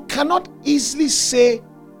 You cannot easily say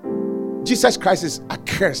Jesus Christ is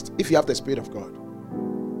accursed if you have the Spirit of God.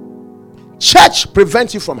 Church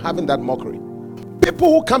prevents you from having that mockery.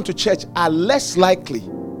 People who come to church are less likely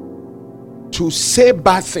to say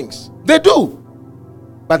bad things. They do,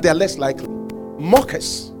 but they're less likely.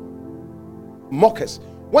 Mockers.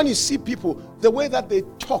 When you see people, the way that they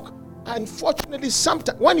talk, unfortunately,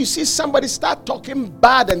 sometimes when you see somebody start talking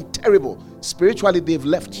bad and terrible, spiritually they've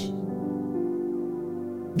left.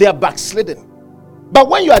 They are backslidden. But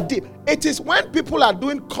when you are deep, it is when people are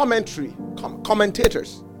doing commentary,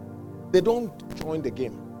 commentators, they don't join the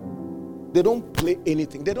game. They don't play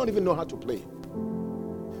anything. They don't even know how to play.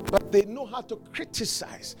 But they know how to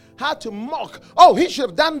criticize, how to mock. Oh, he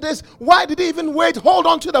should have done this. Why did he even wait? Hold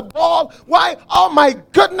on to the ball. Why? Oh my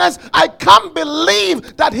goodness. I can't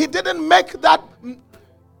believe that he didn't make that.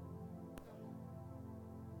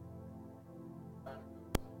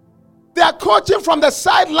 They are coaching from the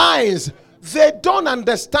sidelines. They don't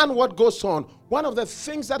understand what goes on. One of the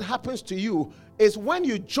things that happens to you is when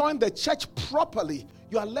you join the church properly,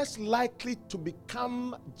 you are less likely to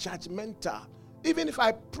become judgmental. Even if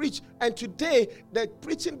I preach and today the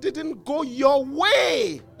preaching didn't go your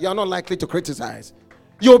way, you're not likely to criticize.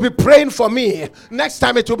 You'll be praying for me. Next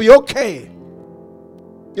time it will be okay.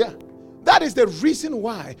 Yeah. That is the reason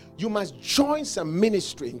why you must join some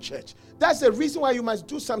ministry in church. That's the reason why you must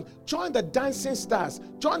join the dancing stars,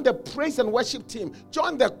 join the praise and worship team,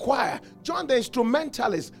 join the choir, join the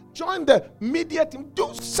instrumentalists, join the media team.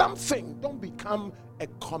 Do something. Don't become a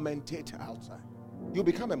commentator outside. You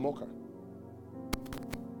become a mocker.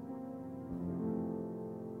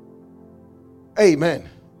 Amen.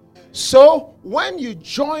 So when you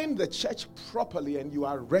join the church properly and you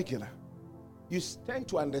are regular, you tend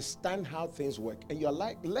to understand how things work and you're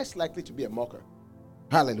less likely to be a mocker.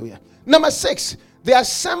 Hallelujah. Number 6, the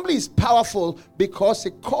assembly is powerful because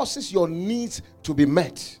it causes your needs to be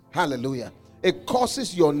met. Hallelujah. It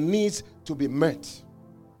causes your needs to be met.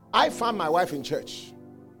 I found my wife in church.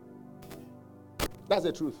 That's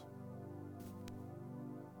the truth.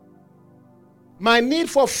 My need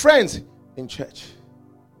for friends in church.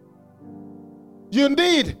 You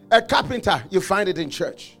need a carpenter, you find it in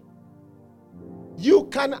church. You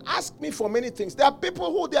can ask me for many things. There are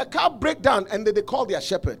people who their car break down and they call their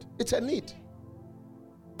shepherd. It's a need.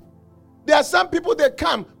 There are some people that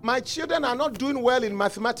come, my children are not doing well in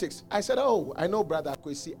mathematics. I said, oh, I know Brother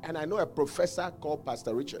Kwesi, and I know a professor called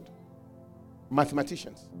Pastor Richard.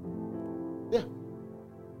 Mathematicians. Yeah.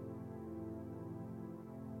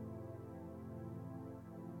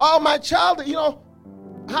 Oh, my child,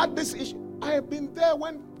 had this issue. I have been there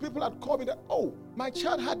when people had called me that, oh, my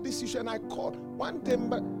child had this issue, and I called. One day,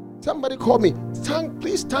 somebody called me,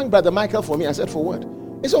 please thank Brother Michael for me. I said, for what?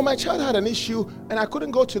 And so my child had an issue, and I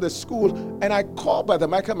couldn't go to the school, and I called Brother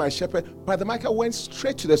Michael, my shepherd. Brother Michael went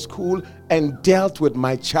straight to the school and dealt with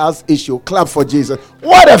my child's issue. Clap for Jesus.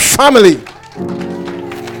 What a family.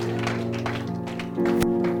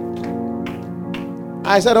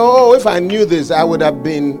 I said, oh, if I knew this, I would have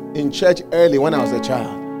been in church early when I was a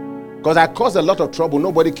child. Because I caused a lot of trouble.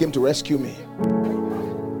 Nobody came to rescue me.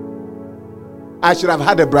 I should have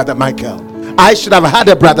had a Brother Michael.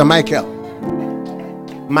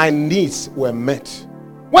 My needs were met.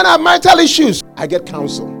 When I have marital issues, I get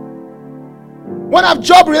counsel. When I have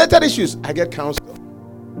job-related issues, I get counsel.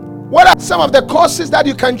 What are some of the courses that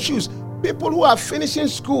you can choose? People who are finishing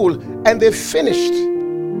school and they finished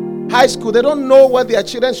high school, they don't know what their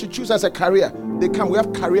children should choose as a career. They come, we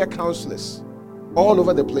have career counselors all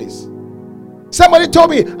over the place. Somebody told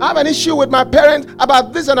me, I have an issue with my parents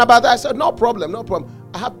about this and about that. I said, no problem.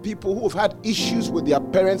 I have people who have had issues with their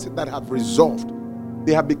parents that have resolved.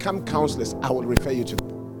 They have become counselors. I will refer you to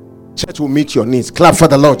them. Church will meet your needs. Clap for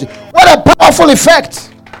the Lord. What a powerful effect.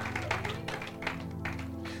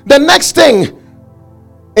 The next thing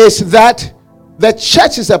is that the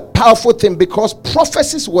church is a powerful thing because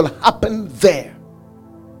prophecies will happen there.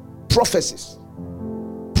 Prophecies.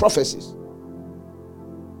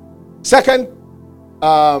 Second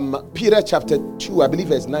Peter chapter 2, I believe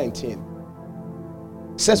verse 19,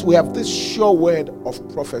 says we have this sure word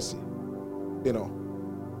of prophecy.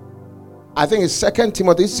 I think it's Second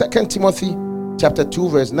Timothy chapter 2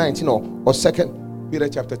 verse 19 or Second Peter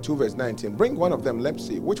chapter 2 verse 19. Bring one of them. Let's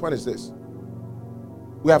see. Which one is this?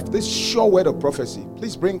 We have this sure word of prophecy.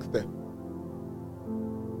 Please bring the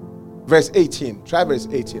verse 18. Try verse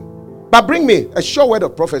 18. But bring me a sure word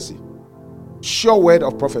of prophecy. Sure word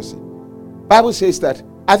of prophecy. Bible says that,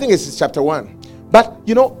 I think it's chapter 1. But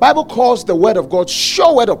Bible calls the word of God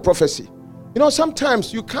sure word of prophecy.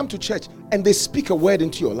 Sometimes you come to church and they speak a word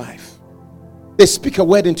into your life. They speak a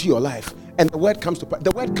word into your life, and the word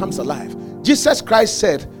comes alive. Jesus Christ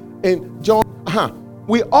said in John,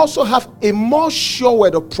 we also have a more sure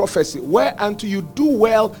word of prophecy, whereunto you do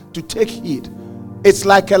well to take heed. It's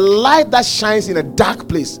like a light that shines in a dark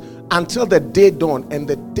place until the day dawn and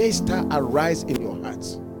the day star arise in your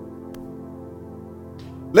hearts.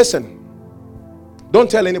 Listen, don't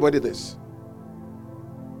tell anybody this.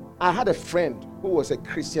 I had a friend who was a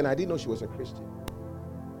Christian. I didn't know she was a Christian.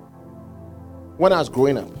 When I was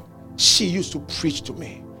growing up, she used to preach to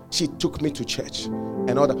me. She took me to church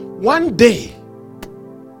and all that. One day,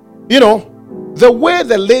 the way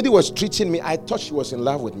the lady was treating me, I thought she was in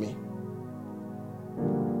love with me.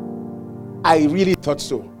 I really thought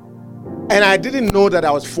so. And I didn't know that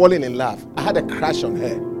I was falling in love. I had a crush on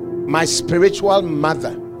her. My spiritual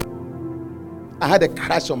mother. I had a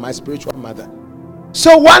crush on my spiritual mother.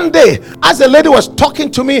 So one day, as the lady was talking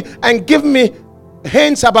to me and giving me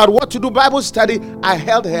hints about what to do, Bible study, I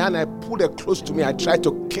held her and I pulled her close to me. I tried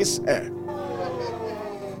to kiss her.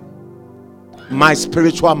 My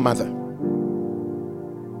spiritual mother.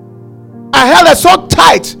 I held her so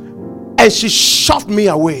tight and she shoved me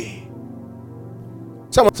away.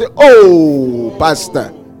 Someone say, oh,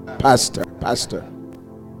 pastor.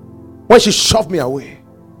 When she shoved me away,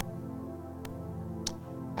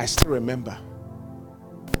 I still remember.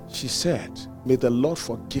 She said, may the Lord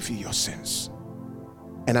forgive you your sins.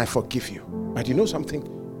 And I forgive you. But you know something?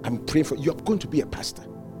 I'm praying for you. You're going to be a pastor.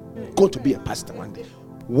 You're going to be a pastor one day.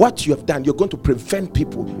 What you have done, you're going to prevent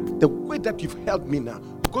people. The way that you've held me now,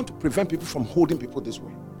 you're going to prevent people from holding people this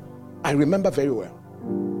way. I remember very well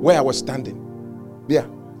where I was standing. Yeah.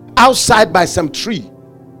 Outside by some tree.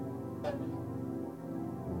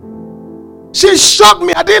 She shocked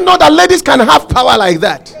me. I didn't know that ladies can have power like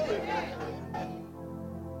that.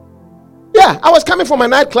 Yeah, I was coming from a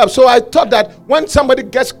nightclub, so I thought that when somebody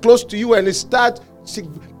gets close to you and it starts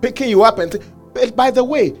picking you up by the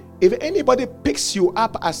way, if anybody picks you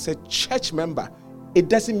up as a church member, it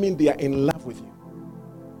doesn't mean they are in love with you.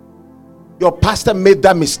 Your pastor made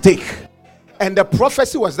that mistake, and the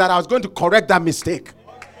prophecy was that I was going to correct that mistake.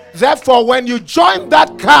 Therefore, when you join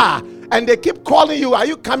that car and they keep calling you, are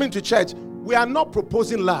you coming to church? We are not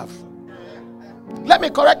proposing love. Let me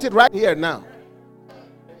correct it right here now.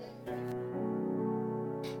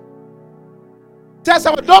 Tell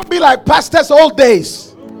someone, don't be like pastors old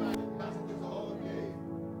days.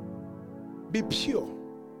 Be pure.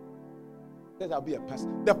 Says I'll be a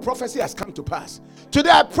pastor. The prophecy has come to pass.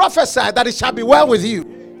 Today I prophesy that it shall be well with you.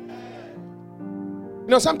 You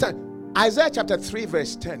know, sometimes Isaiah chapter 3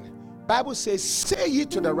 verse 10, Bible says, say ye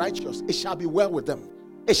to the righteous, it shall be well with them.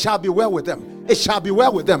 It shall be well with them. It shall be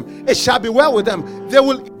well with them. It shall be well with them. They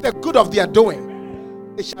will eat the good of their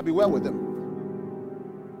doing. It shall be well with them.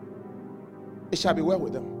 It shall be well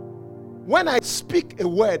with them. When I speak a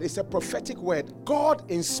word, it's a prophetic word,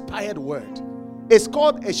 God-inspired word. It's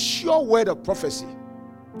called a sure word of prophecy.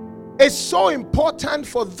 It's so important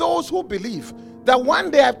for those who believe that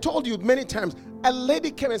one day, I've told you many times, a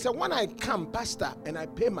lady came and said, when I come, pastor, and I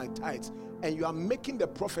pay my tithes, and you are making the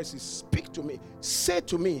prophecy, speak to me, say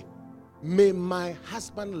to me, may my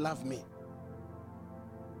husband love me.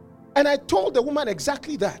 And I told the woman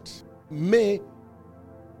exactly that. May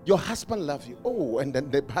your husband love you. Oh, and then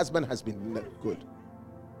the husband has been good.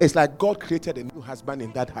 It's like God created a new husband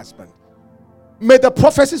in that husband. May the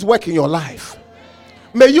prophecies work in your life.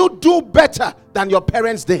 May you do better than your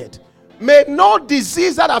parents did. May no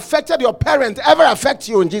disease that affected your parents ever affect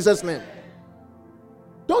you in Jesus' name.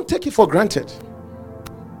 Don't take it for granted.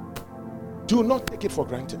 Do not take it for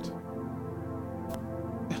granted.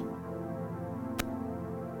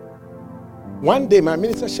 One day my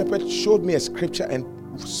minister shepherd showed me a scripture and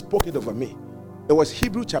spoke it over me. It was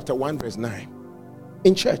Hebrew chapter 1 verse 9.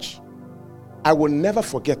 In church. I will never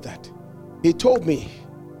forget that. He told me,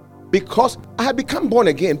 because I had become born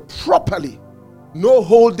again properly, no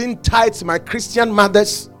holding tight to my Christian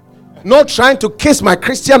mothers, no trying to kiss my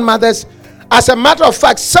Christian mothers. As a matter of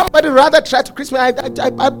fact, somebody rather tried to kiss me. I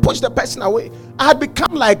pushed the person away. I had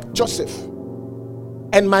become like Joseph.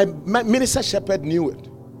 And my minister shepherd knew it.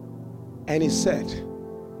 And he said,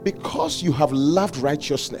 because you have loved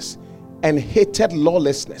righteousness and hated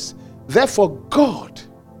lawlessness, therefore God,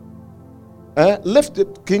 lift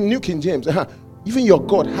the New King James, even your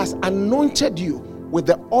God has anointed you with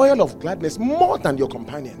the oil of gladness more than your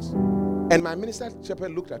companions. And my minister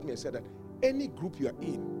shepherd looked at me and said that any group you are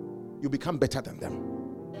in, you become better than them.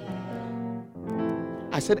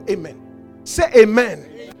 I said amen. Say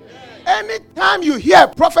amen. Anytime you hear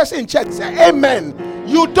prophecy in church, say amen.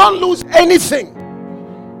 You don't lose anything.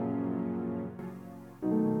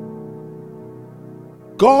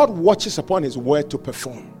 God watches upon his word to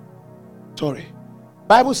perform. Sorry.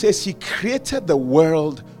 Bible says he created the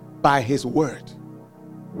world by his word.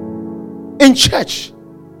 In church,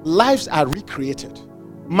 lives are recreated.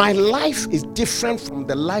 My life is different from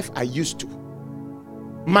the life I used to.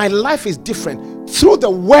 My life is different through the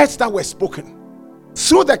words that were spoken,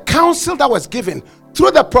 through the counsel that was given,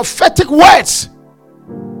 through the prophetic words.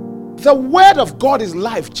 The word of God is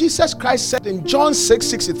life. Jesus Christ said in John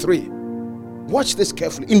 6:63, watch this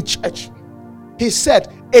carefully, in church. He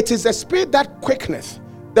said, it is the spirit that quickeneth,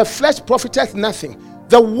 the flesh profiteth nothing.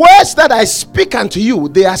 The words that I speak unto you,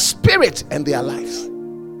 they are spirit and they are life.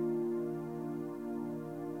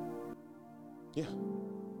 Yeah.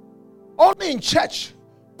 Only in church,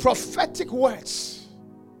 prophetic words.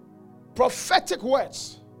 Prophetic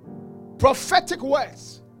words. Prophetic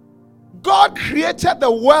words. God created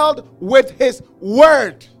the world with his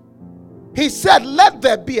word. He said, let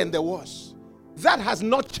there be, and there was. That has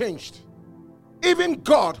not changed. Even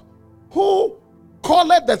God, who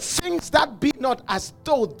calleth the things that be not as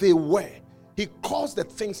though they were, he calls the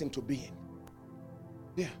things into being.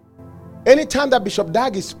 Yeah. Anytime that Bishop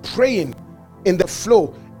Dag is praying in the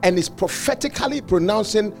flow and is prophetically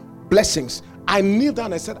pronouncing blessings, I kneel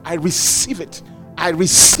down and said, I receive it. I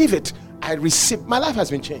receive it. I receive. My life has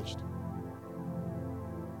been changed.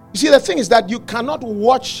 You see, the thing is that you cannot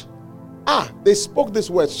watch. They spoke this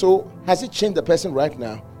word, so has it changed the person right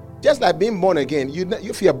now? Just like being born again,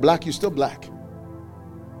 if you're black, you're still black.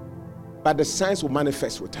 But the signs will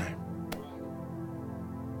manifest with time.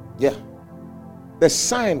 Yeah. The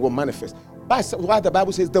sign will manifest. That's why the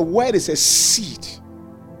Bible says the word is a seed.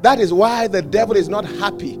 That is why the devil is not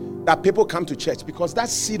happy that people come to church, because that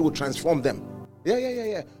seed will transform them.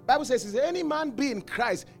 Yeah. Bible says, if any man be in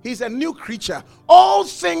Christ, he's a new creature. All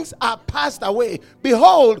things are passed away.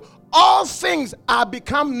 Behold, all things are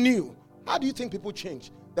become new. How do you think people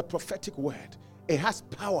change? The prophetic word. It has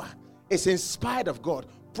power. It's inspired of God.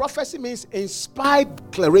 Prophecy means inspired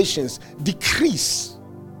declarations, decrees.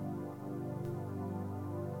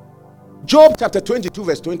 Job chapter 22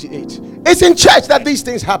 verse 28. It's in church that these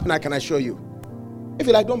things happen, I can assure you. If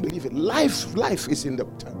you like, don't believe it. Life is in the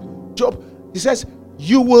time. Job, he says,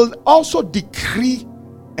 you will also decree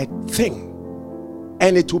a thing,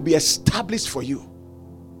 and it will be established for you.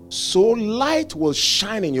 So light will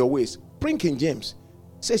shine in your ways. Bring King James.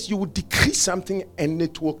 Says you will decree something and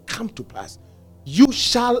it will come to pass. You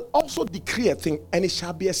shall also decree a thing and it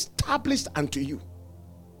shall be established unto you.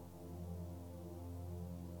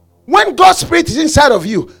 When God's Spirit is inside of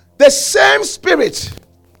you, the same Spirit,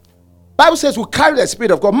 Bible says we carry the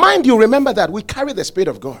Spirit of God. Mind you, remember that we carry the Spirit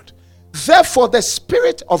of God. Therefore, the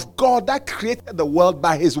Spirit of God that created the world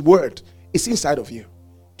by His word is inside of you.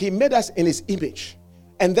 He made us in His image.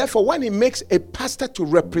 And therefore, when He makes a pastor to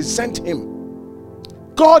represent Him,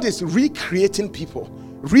 God is recreating people,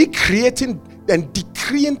 recreating and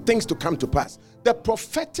decreeing things to come to pass. The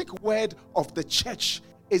prophetic word of the church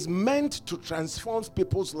is meant to transform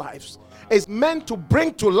people's lives. It's meant to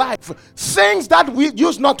bring to life things that we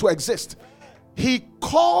used not to exist. He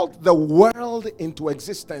called the world into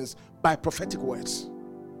existence by prophetic words.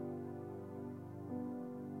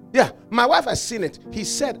 Yeah, my wife has seen it. He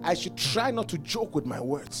said I should try not to joke with my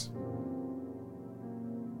words.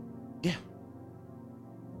 Yeah.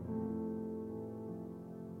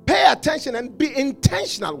 Pay attention and be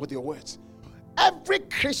intentional with your words. Every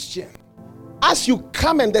Christian, as you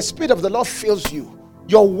come and the Spirit of the Lord fills you,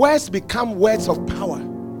 your words become words of power.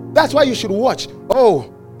 That's why you should watch. Oh,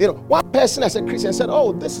 one person as a Christian said,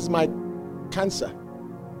 oh, this is my cancer.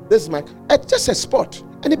 This is my, it's just a spot.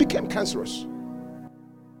 And it became cancerous.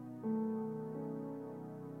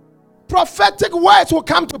 Prophetic words will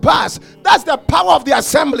come to pass. That's the power of the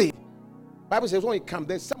assembly. Bible says when you come,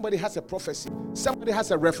 there's somebody has a prophecy, somebody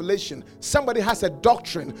has a revelation, somebody has a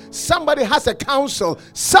doctrine, somebody has a counsel,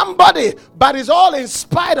 somebody, but it's all in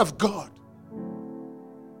spite of God.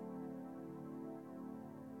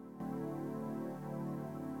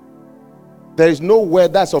 There is no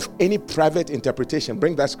word that's of any private interpretation.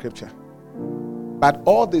 Bring that scripture. But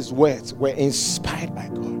all these words were inspired by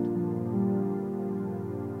God.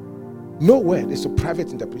 No word is a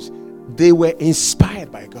private interpretation. They were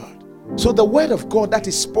inspired by God. So the word of God that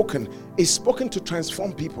is spoken to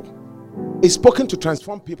transform people. Is spoken to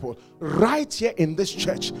transform people right here in this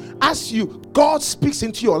church. As God speaks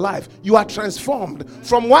into your life, you are transformed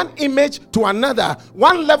from one image to another,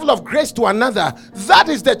 one level of grace to another. That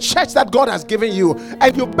is the church that God has given you.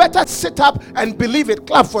 And you better sit up and believe it.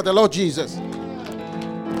 Clap for the Lord Jesus.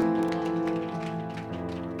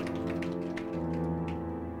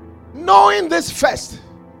 Knowing this first,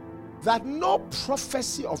 that no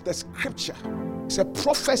prophecy of the scripture is a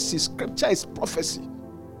prophecy. Scripture is prophecy.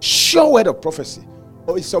 Sure word of prophecy.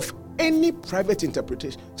 Or it's of any private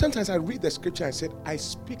interpretation. Sometimes I read the scripture and said, I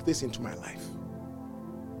speak this into my life.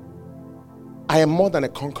 I am more than a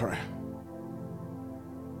conqueror.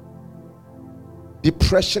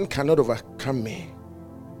 Depression cannot overcome me.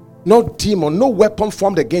 No demon, no weapon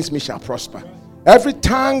formed against me shall prosper. Every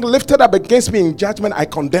tongue lifted up against me in judgment I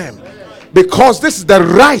condemn. Because this is the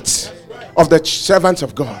right of the servants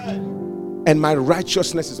of God. And my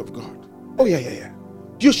righteousness is of God. Oh yeah.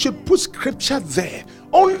 You should put scripture there.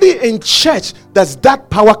 Only in church does that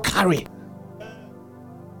power carry.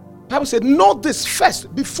 Bible said, know this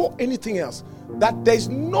first before anything else. That there is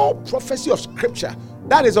no prophecy of scripture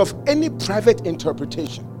that is of any private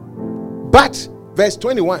interpretation. But, verse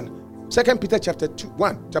 21, 2 Peter chapter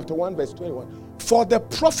 1, verse 21. For the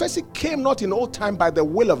prophecy came not in old time by the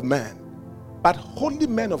will of man, but holy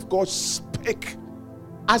men of God spake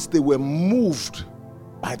as they were moved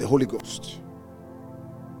by the Holy Ghost.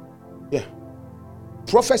 Yeah.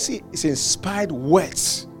 Prophecy is inspired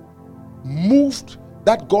words. Moved,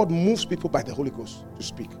 that God moves people by the Holy Ghost to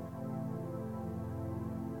speak.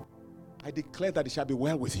 I declare that it shall be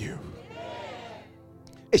well with you.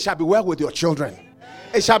 It shall be well with your children.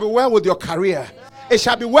 It shall be well with your career. It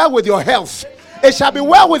shall be well with your health. It shall be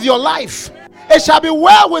well with your life. It shall be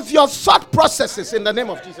well with your thought processes in the name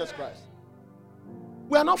of Jesus Christ.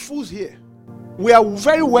 We are not fools here. We are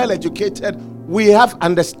very well educated. We have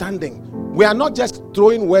understanding. We are not just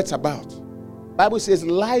throwing words about. Bible says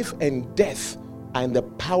life and death are in the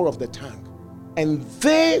power of the tongue. And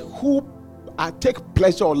they who take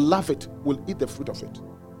pleasure or love it will eat the fruit of it.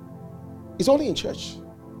 It's only in church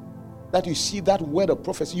that you see that word of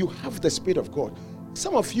prophecy. You have the Spirit of God.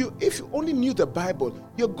 Some of you, if you only knew the Bible,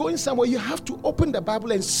 you're going somewhere, you have to open the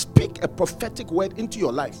Bible and speak a prophetic word into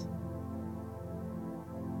your life.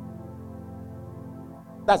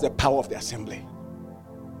 That's the power of the assembly.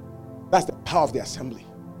 That's the power of the assembly.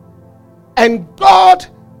 And God,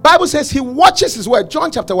 Bible says he watches his word.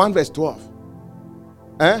 John chapter 1 verse 12.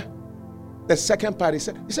 The second part, he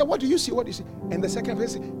said, what do you see? What do you see? And the second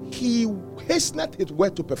verse, he hasteneth his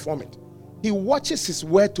word to perform it. He watches his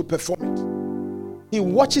word to perform it. He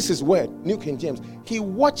watches his word. New King James. He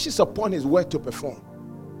watches upon his word to perform.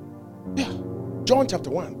 Yeah.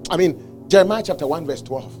 Jeremiah chapter 1 verse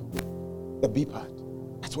 12. The B part.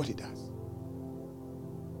 That's what he does.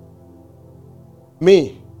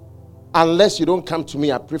 Me, unless you don't come to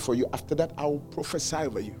me, I pray for you. After that, I will prophesy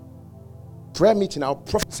over you. Prayer meeting, I'll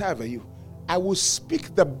prophesy over you. I will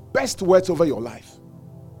speak the best words over your life.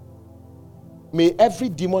 May every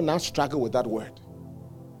demon now struggle with that word.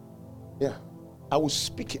 Yeah. I will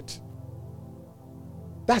speak it.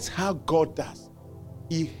 That's how God does.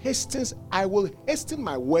 I will hasten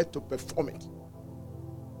my word to perform it.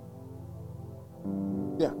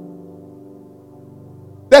 Yeah.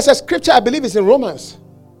 There's a scripture, I believe it's in Romans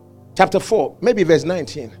chapter 4, maybe verse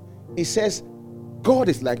 19. It says, God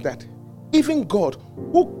is like that. Even God,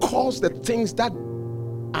 who calls the things that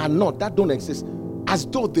are not, that don't exist, as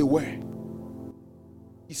though they were.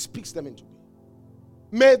 He speaks them into being.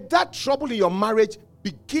 May that trouble in your marriage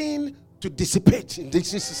begin to dissipate in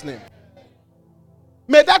Jesus' name.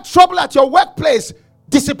 May that trouble at your workplace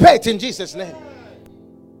dissipate in Jesus' name.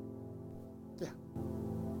 Yeah.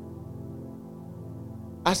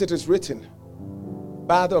 As it is written,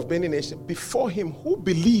 Father of many nations, before him who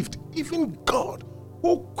believed, even God,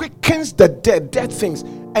 who quickens the dead things,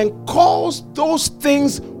 and calls those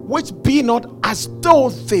things which be not as though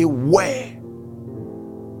they were.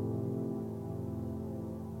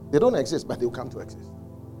 They don't exist, but they will come to exist.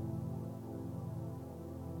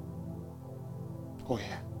 Oh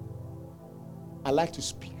yeah. I like to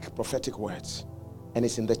speak prophetic words, and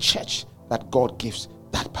it's in the church that God gives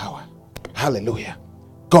that power. Hallelujah.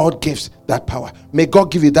 God gives that power. May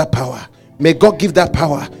God give you that power. May God give that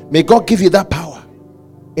power. May God give you that power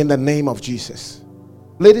in the name of Jesus.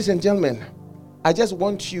 Ladies and gentlemen, I just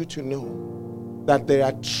want you to know that there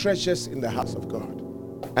are treasures in the house of God.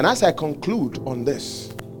 And as I conclude on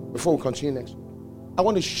this, before we continue next, I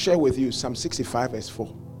want to share with you Psalm 65 verse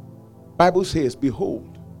 4. Bible says,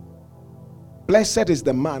 behold, blessed is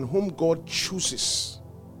the man whom God chooses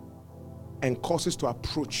and causes to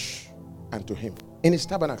approach unto him in his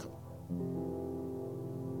tabernacle,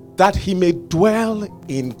 that he may dwell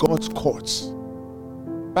in God's courts.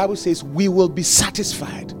 Bible says, we will be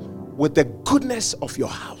satisfied with the goodness of your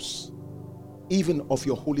house, even of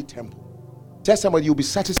your holy temple. Tell somebody, you'll be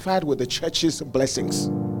satisfied with the church's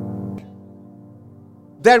blessings.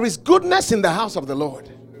 There is goodness in the house of the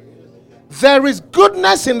Lord. There is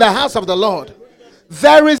goodness in the house of the Lord.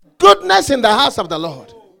 There is goodness in the house of the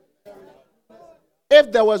Lord.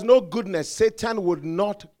 If there was no goodness, Satan would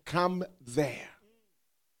not come there.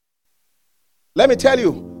 Let me tell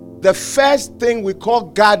you, the first thing we call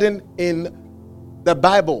garden in the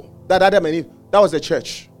Bible, that Adam and Eve, that was the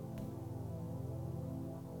church.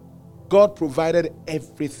 God provided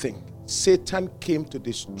everything. Satan came to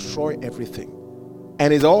destroy everything.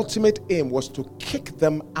 And his ultimate aim was to kick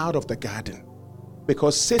them out of the garden.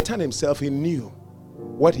 Because Satan himself, he knew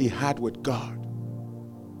what he had with God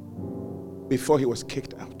before he was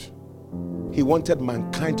kicked out. He wanted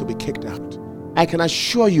mankind to be kicked out. I can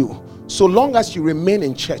assure you, so long as you remain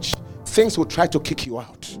in church, things will try to kick you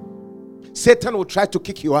out. Satan will try to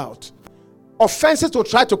kick you out. Offenses will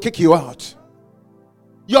try to kick you out.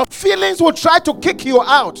 Your feelings will try to kick you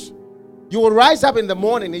out. You will rise up in the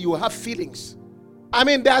morning and you will have feelings.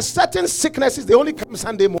 There are certain sicknesses, they only come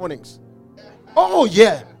Sunday mornings. Oh,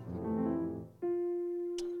 yeah.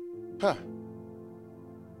 Huh.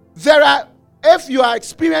 If you are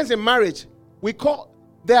experiencing marriage,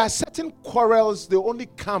 there are certain quarrels, they only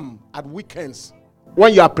come at weekends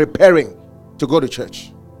when you are preparing to go to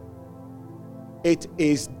church. It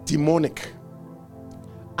is demonic.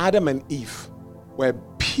 Adam and Eve were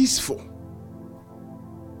peaceful.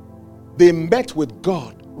 They met with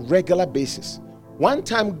God regular basis. One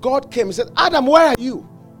time God came and said, Adam, where are you?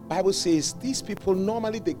 Bible says these people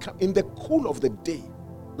normally they come in the cool of the day,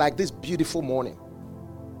 like this beautiful morning.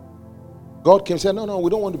 God came and said, no,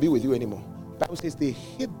 we don't want to be with you anymore. Bible says they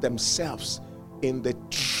hid themselves in the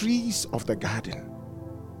trees of the garden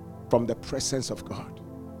from the presence of God.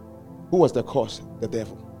 Who was the cause? The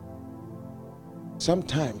devil.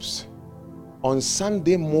 Sometimes on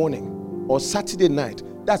Sunday morning or Saturday night,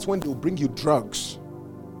 that's when they'll bring you drugs.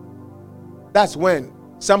 That's when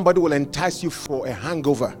somebody will entice you for a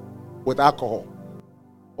hangover with alcohol.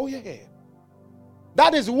 Oh yeah.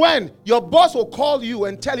 That is when your boss will call you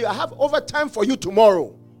and tell you, I have overtime for you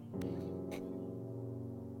tomorrow.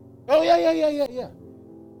 Oh yeah.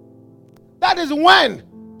 That is when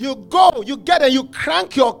you go, you get and you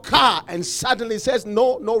crank your car and suddenly it says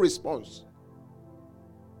no response.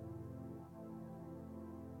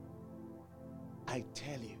 I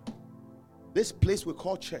tell you, this place we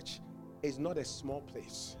call church is not a small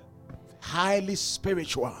place. Highly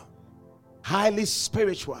spiritual. Highly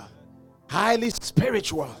spiritual. Highly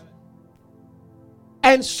spiritual.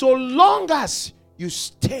 And so long as you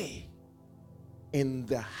stay in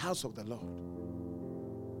the house of the Lord,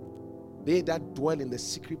 they that dwell in the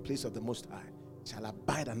secret place of the Most High shall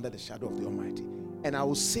abide under the shadow of the Almighty. And I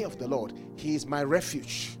will say of the Lord, He is my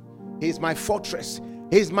refuge. He is my fortress.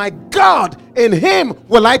 He is my God. In Him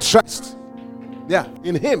will I trust. Yeah,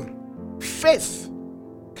 in Him. Faith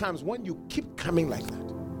comes when you keep coming like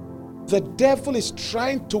that. The devil is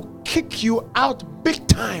trying to kick you out big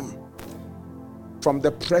time from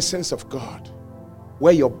the presence of God,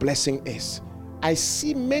 where your blessing is. I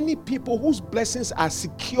see many people whose blessings are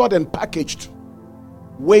secured and packaged,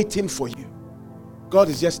 waiting for you. God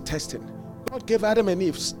is just testing. God gave Adam and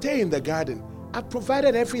Eve, stay in the garden. I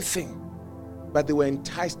provided everything, but they were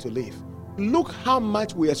enticed to leave. Look how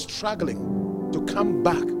much we are struggling to come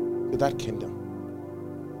back to that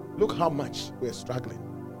kingdom. Look how much we are struggling.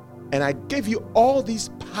 And I gave you all these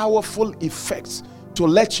powerful effects to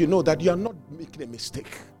let you know that you are not making a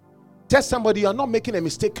mistake. Tell somebody, you are not making a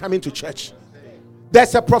mistake coming to church.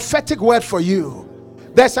 There's a prophetic word for you.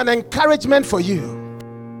 There's an encouragement for you.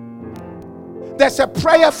 There's a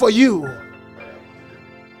prayer for you.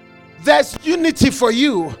 There's unity for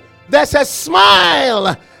you. There's a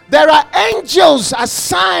smile. There are angels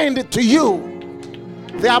assigned to you.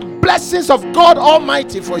 There are blessings of God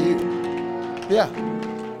Almighty for you. Yeah.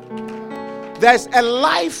 There's a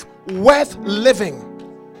life worth living.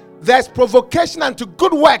 There's provocation unto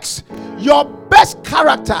good works. Your best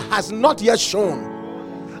character has not yet shown.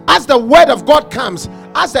 As the word of God comes,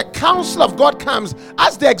 as the counsel of God comes,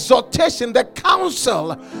 as the exhortation, the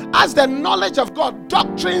counsel, as the knowledge of God,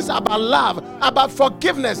 doctrines about love, about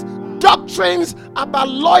forgiveness, doctrines about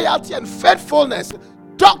loyalty and faithfulness,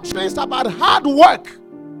 doctrines about hard work.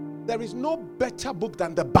 There is no better book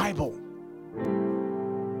than the Bible.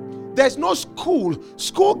 There's no school.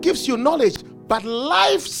 School gives you knowledge, but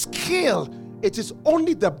life skill, it is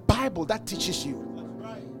only the Bible that teaches you.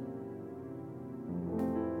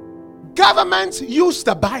 Governments use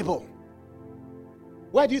the Bible.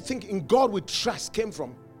 Where do you think in God we trust came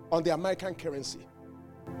from on the American currency?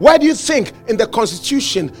 Where do you think in the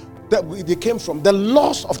Constitution that they came from? The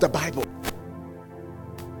laws of the Bible.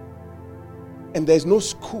 And there's no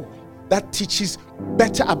school that teaches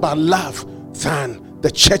better about love than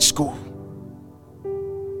the church school.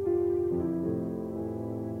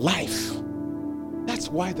 Life. That's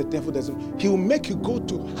why the devil doesn't. He will make you go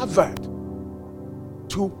to Harvard,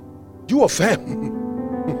 to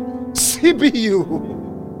UFM, CBU,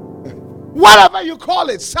 whatever you call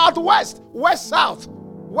it, Southwest, West South,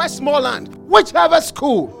 Westmoreland, whichever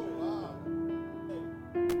school.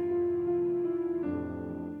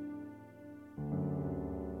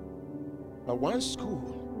 But one school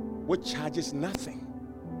which charges nothing.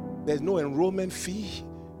 There's no enrollment fee.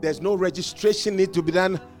 There's no registration need to be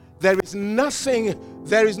done. There is nothing.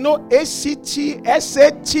 There is no ACT,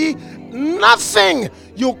 SAT, nothing.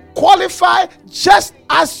 You qualify just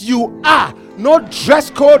as you are. No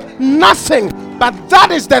dress code, nothing. But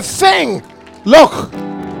that is the thing. Look.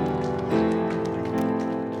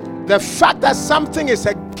 The fact that something is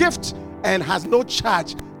a gift and has no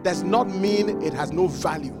charge does not mean it has no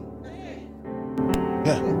value.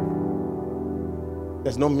 Yeah.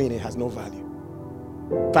 Does not mean it has no value.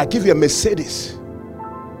 If I give you a Mercedes,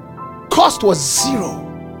 cost was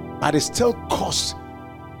zero, but it still costs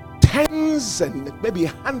tens and maybe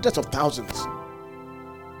hundreds of thousands.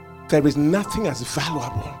 There is nothing as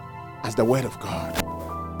valuable as the word of God,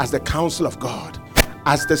 as the counsel of God,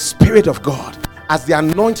 as the Spirit of God, as the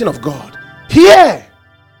anointing of God. Here,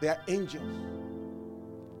 they are angels.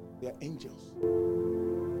 They are angels.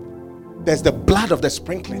 There's the blood of the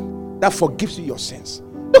sprinkling that forgives you your sins.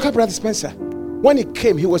 Look at Brother Spencer. When he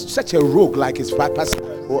came, he was such a rogue like his pastor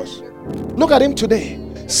was. Look at him today.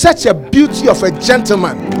 Such a beauty of a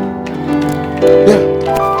gentleman. Yeah.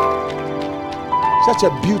 Such a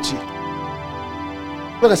beauty.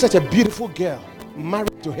 Look at such a beautiful girl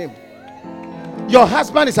married to him. Your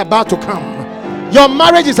husband is about to come. Your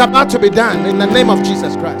marriage is about to be done in the name of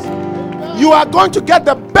Jesus Christ. You are going to get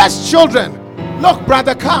the best children. Look,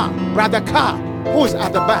 Brother Carr, who is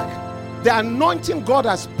at the back. The anointing God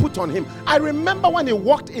has put on him. I remember when he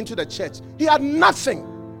walked into the church, he had nothing.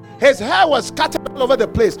 His hair was scattered all over the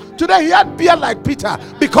place. Today he had beard like Peter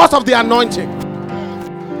because of the anointing.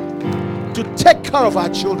 To take care of our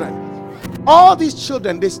children. All these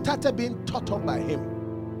children, they started being taught up by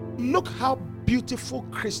him. Look how beautiful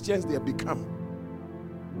Christians they have become.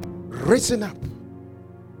 Risen up.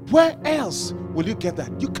 Where else will you get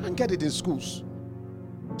that? You can't get it in schools.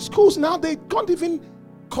 Schools now, they can't even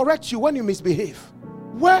correct you when you misbehave.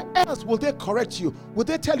 Where else will they correct you? Will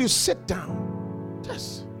they tell you, sit down?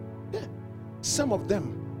 Yes. Yeah. Some of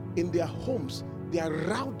them, in their homes, they are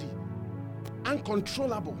rowdy,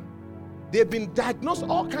 uncontrollable. They've been diagnosed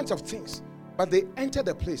all kinds of things, but they enter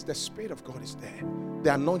the place, the Spirit of God is there.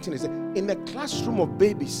 The anointing is there. In the classroom of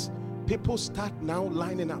babies, people start now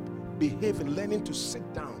lining up, behaving, learning to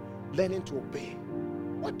sit down, learning to obey.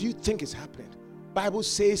 What do you think is happening? Bible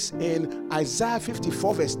says in Isaiah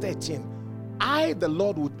 54 verse 13, I, the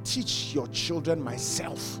Lord, will teach your children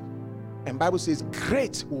myself. And Bible says,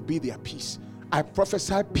 great will be their peace. I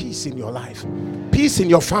prophesy peace in your life, peace in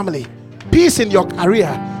your family, peace in your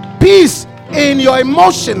career, peace in your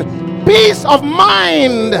emotion, peace of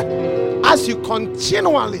mind as you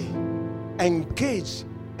continually engage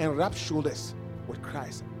and rub shoulders with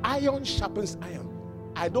Christ. Iron sharpens iron.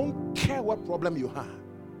 I don't care what problem you have.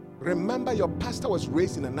 Remember, your pastor was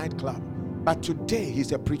raised in a nightclub, but today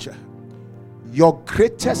he's a preacher. Your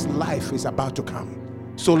greatest life is about to come.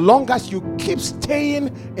 So long as you keep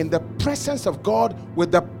staying in the presence of God,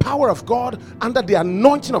 with the power of God, under the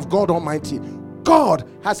anointing of God Almighty, God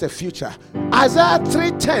has a future. Isaiah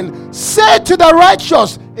 3:10, say to the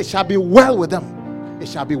righteous, it shall be well with them. It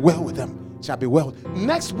shall be well with them. It shall be well.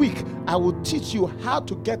 Next week, I will teach you how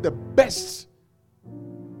to get the best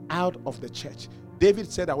out of the church.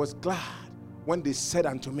 David said, I was glad when they said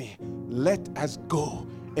unto me, let us go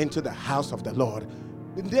into the house of the Lord.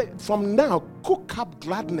 From now, cook up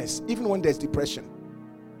gladness even when there's depression,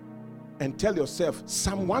 and tell yourself,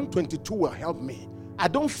 Psalm 122 will help me. I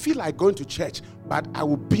don't feel like going to church, but I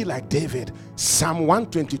will be like David. Psalm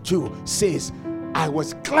 122 says, I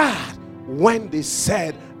was glad when they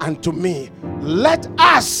said unto me, let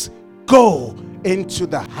us go into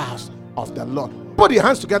the house of the Lord. Put your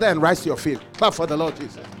hands together and rise to your feet. Clap for the Lord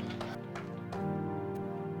Jesus.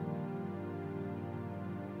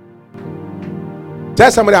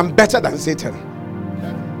 Tell somebody, I'm better than Satan.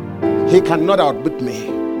 He cannot outwit me.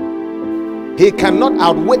 He cannot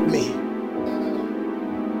outwit me.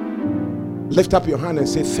 Lift up your hand and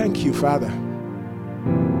say, thank you, Father,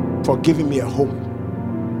 for giving me a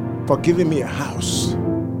home, for giving me a house.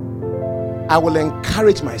 I will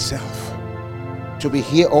encourage myself to be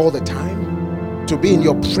here all the time, to be in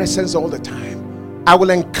your presence all the time. I will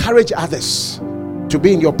encourage others to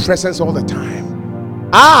be in your presence all the time.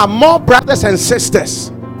 More brothers and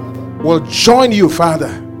sisters will join you,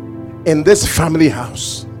 Father, in this family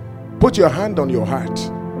house. Put your hand on your heart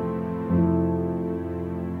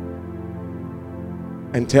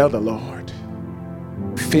and tell the Lord,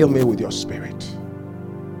 fill me with your Spirit.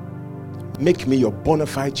 Make me your bona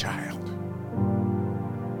fide child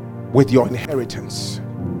with your inheritance.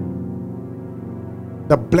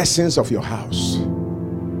 The blessings of your house.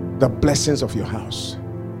 The blessings of your house.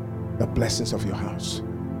 The blessings of your house.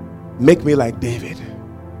 Make me like David.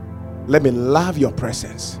 Let me love your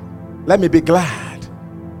presence. Let me be glad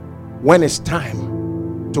when it's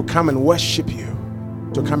time to come and worship you,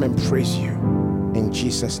 to come and praise you, in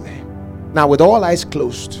Jesus' name. Now, with all eyes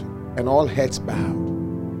closed and all heads bowed,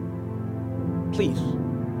 please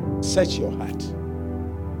search your heart.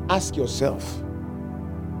 Ask yourself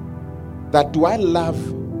that, do I love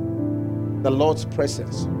the Lord's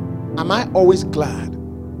presence? Am I always glad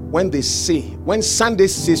when Sunday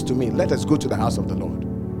says to me, let us go to the house of the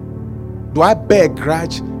Lord? Do I bear a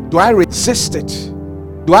grudge? Do I resist it?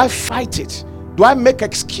 Do I fight it? Do I make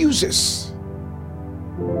excuses?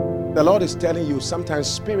 The Lord is telling you, sometimes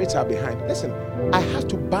spirits are behind. Listen, I have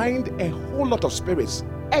to bind a whole lot of spirits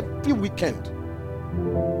every weekend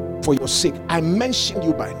for your sake. I mentioned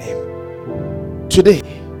you by name. Today,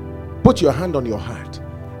 put your hand on your heart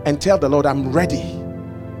and tell the Lord, I'm ready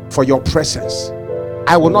for your presence.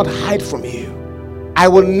 I will not hide from you. I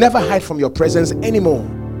will never hide from your presence anymore.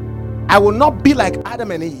 I will not be like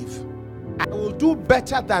Adam and Eve. I will do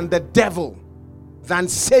better than the devil, than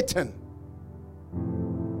Satan.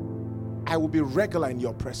 I will be regular in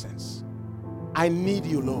your presence. I need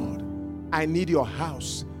you, Lord. I need your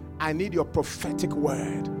house. I need your prophetic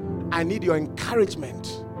word. I need your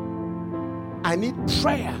encouragement. I need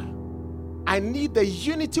prayer. I need the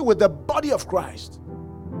unity with the body of Christ.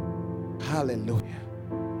 Hallelujah.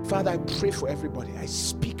 Father, I pray for everybody. I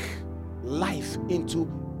speak life into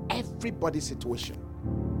everybody's situation.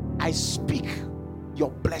 I speak your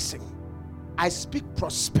blessing. I speak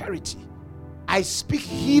prosperity. I speak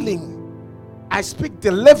healing. I speak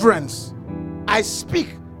deliverance. I speak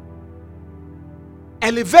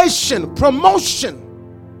elevation, promotion.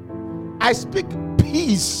 I speak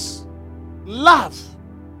peace, love.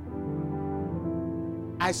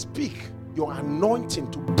 I speak your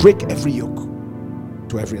anointing to break every yoke,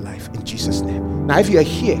 to every life in Jesus' name. Now, if you are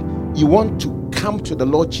here, you want to come to the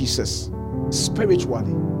Lord Jesus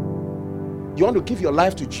spiritually, you want to give your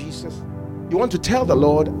life to Jesus, you want to tell the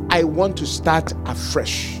Lord, I want to start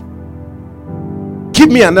afresh.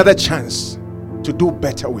 Give me another chance to do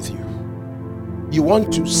better with you. You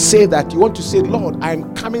want to say that. You want to say, Lord,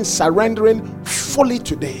 I'm coming surrendering fully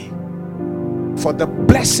today for the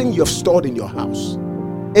blessing you have stored in your house.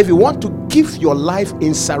 If you want to give your life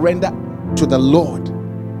in surrender to the Lord,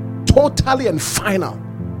 totally and final,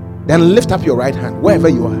 then lift up your right hand wherever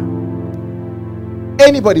you are.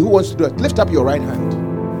 Anybody who wants to do it, lift up your right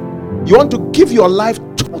hand. You want to give your life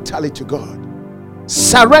totally to God,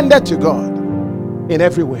 surrender to God in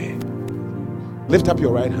every way. Lift up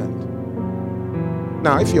your right hand.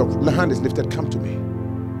 Now, if your hand is lifted, come to me.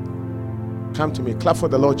 Come to me. Clap for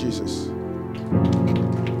the Lord Jesus.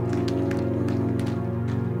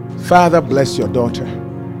 Father, bless your daughter.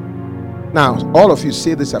 Now, all of you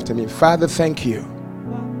say this after me. Father, thank you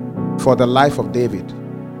for the life of David.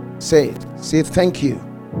 Say it. Say thank you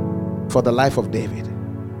for the life of David.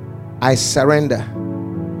 I surrender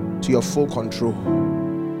to your full control.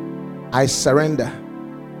 I surrender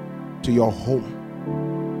to your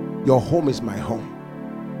home. Your home is my home.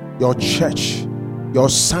 Your church, your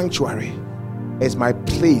sanctuary is my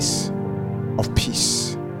place of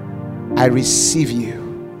peace. I receive you.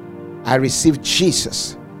 I receive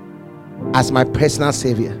Jesus as my personal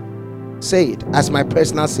Savior. Say it, as my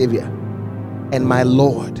personal Savior and my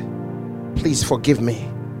Lord. Please forgive me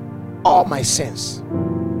all my sins,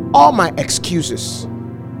 all my excuses,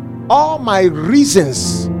 all my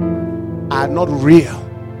reasons are not real.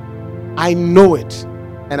 I know it,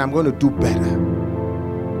 and I'm going to do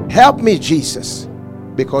better. Help me, Jesus,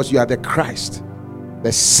 because you are the Christ,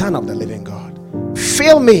 the Son of the living God.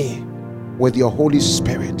 Fill me with your Holy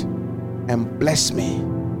Spirit and bless me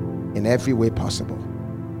in every way possible.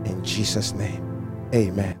 In Jesus' name,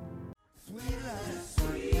 amen.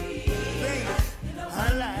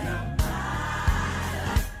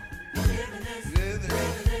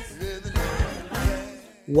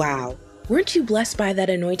 Wow, weren't you blessed by that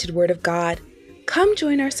anointed word of God? Come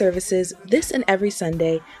join our services this and every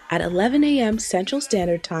Sunday at 11 a.m. Central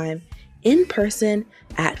Standard Time in person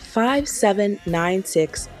at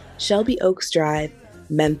 5796 Shelby Oaks Drive,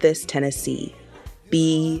 Memphis, Tennessee.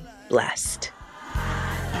 Be blessed.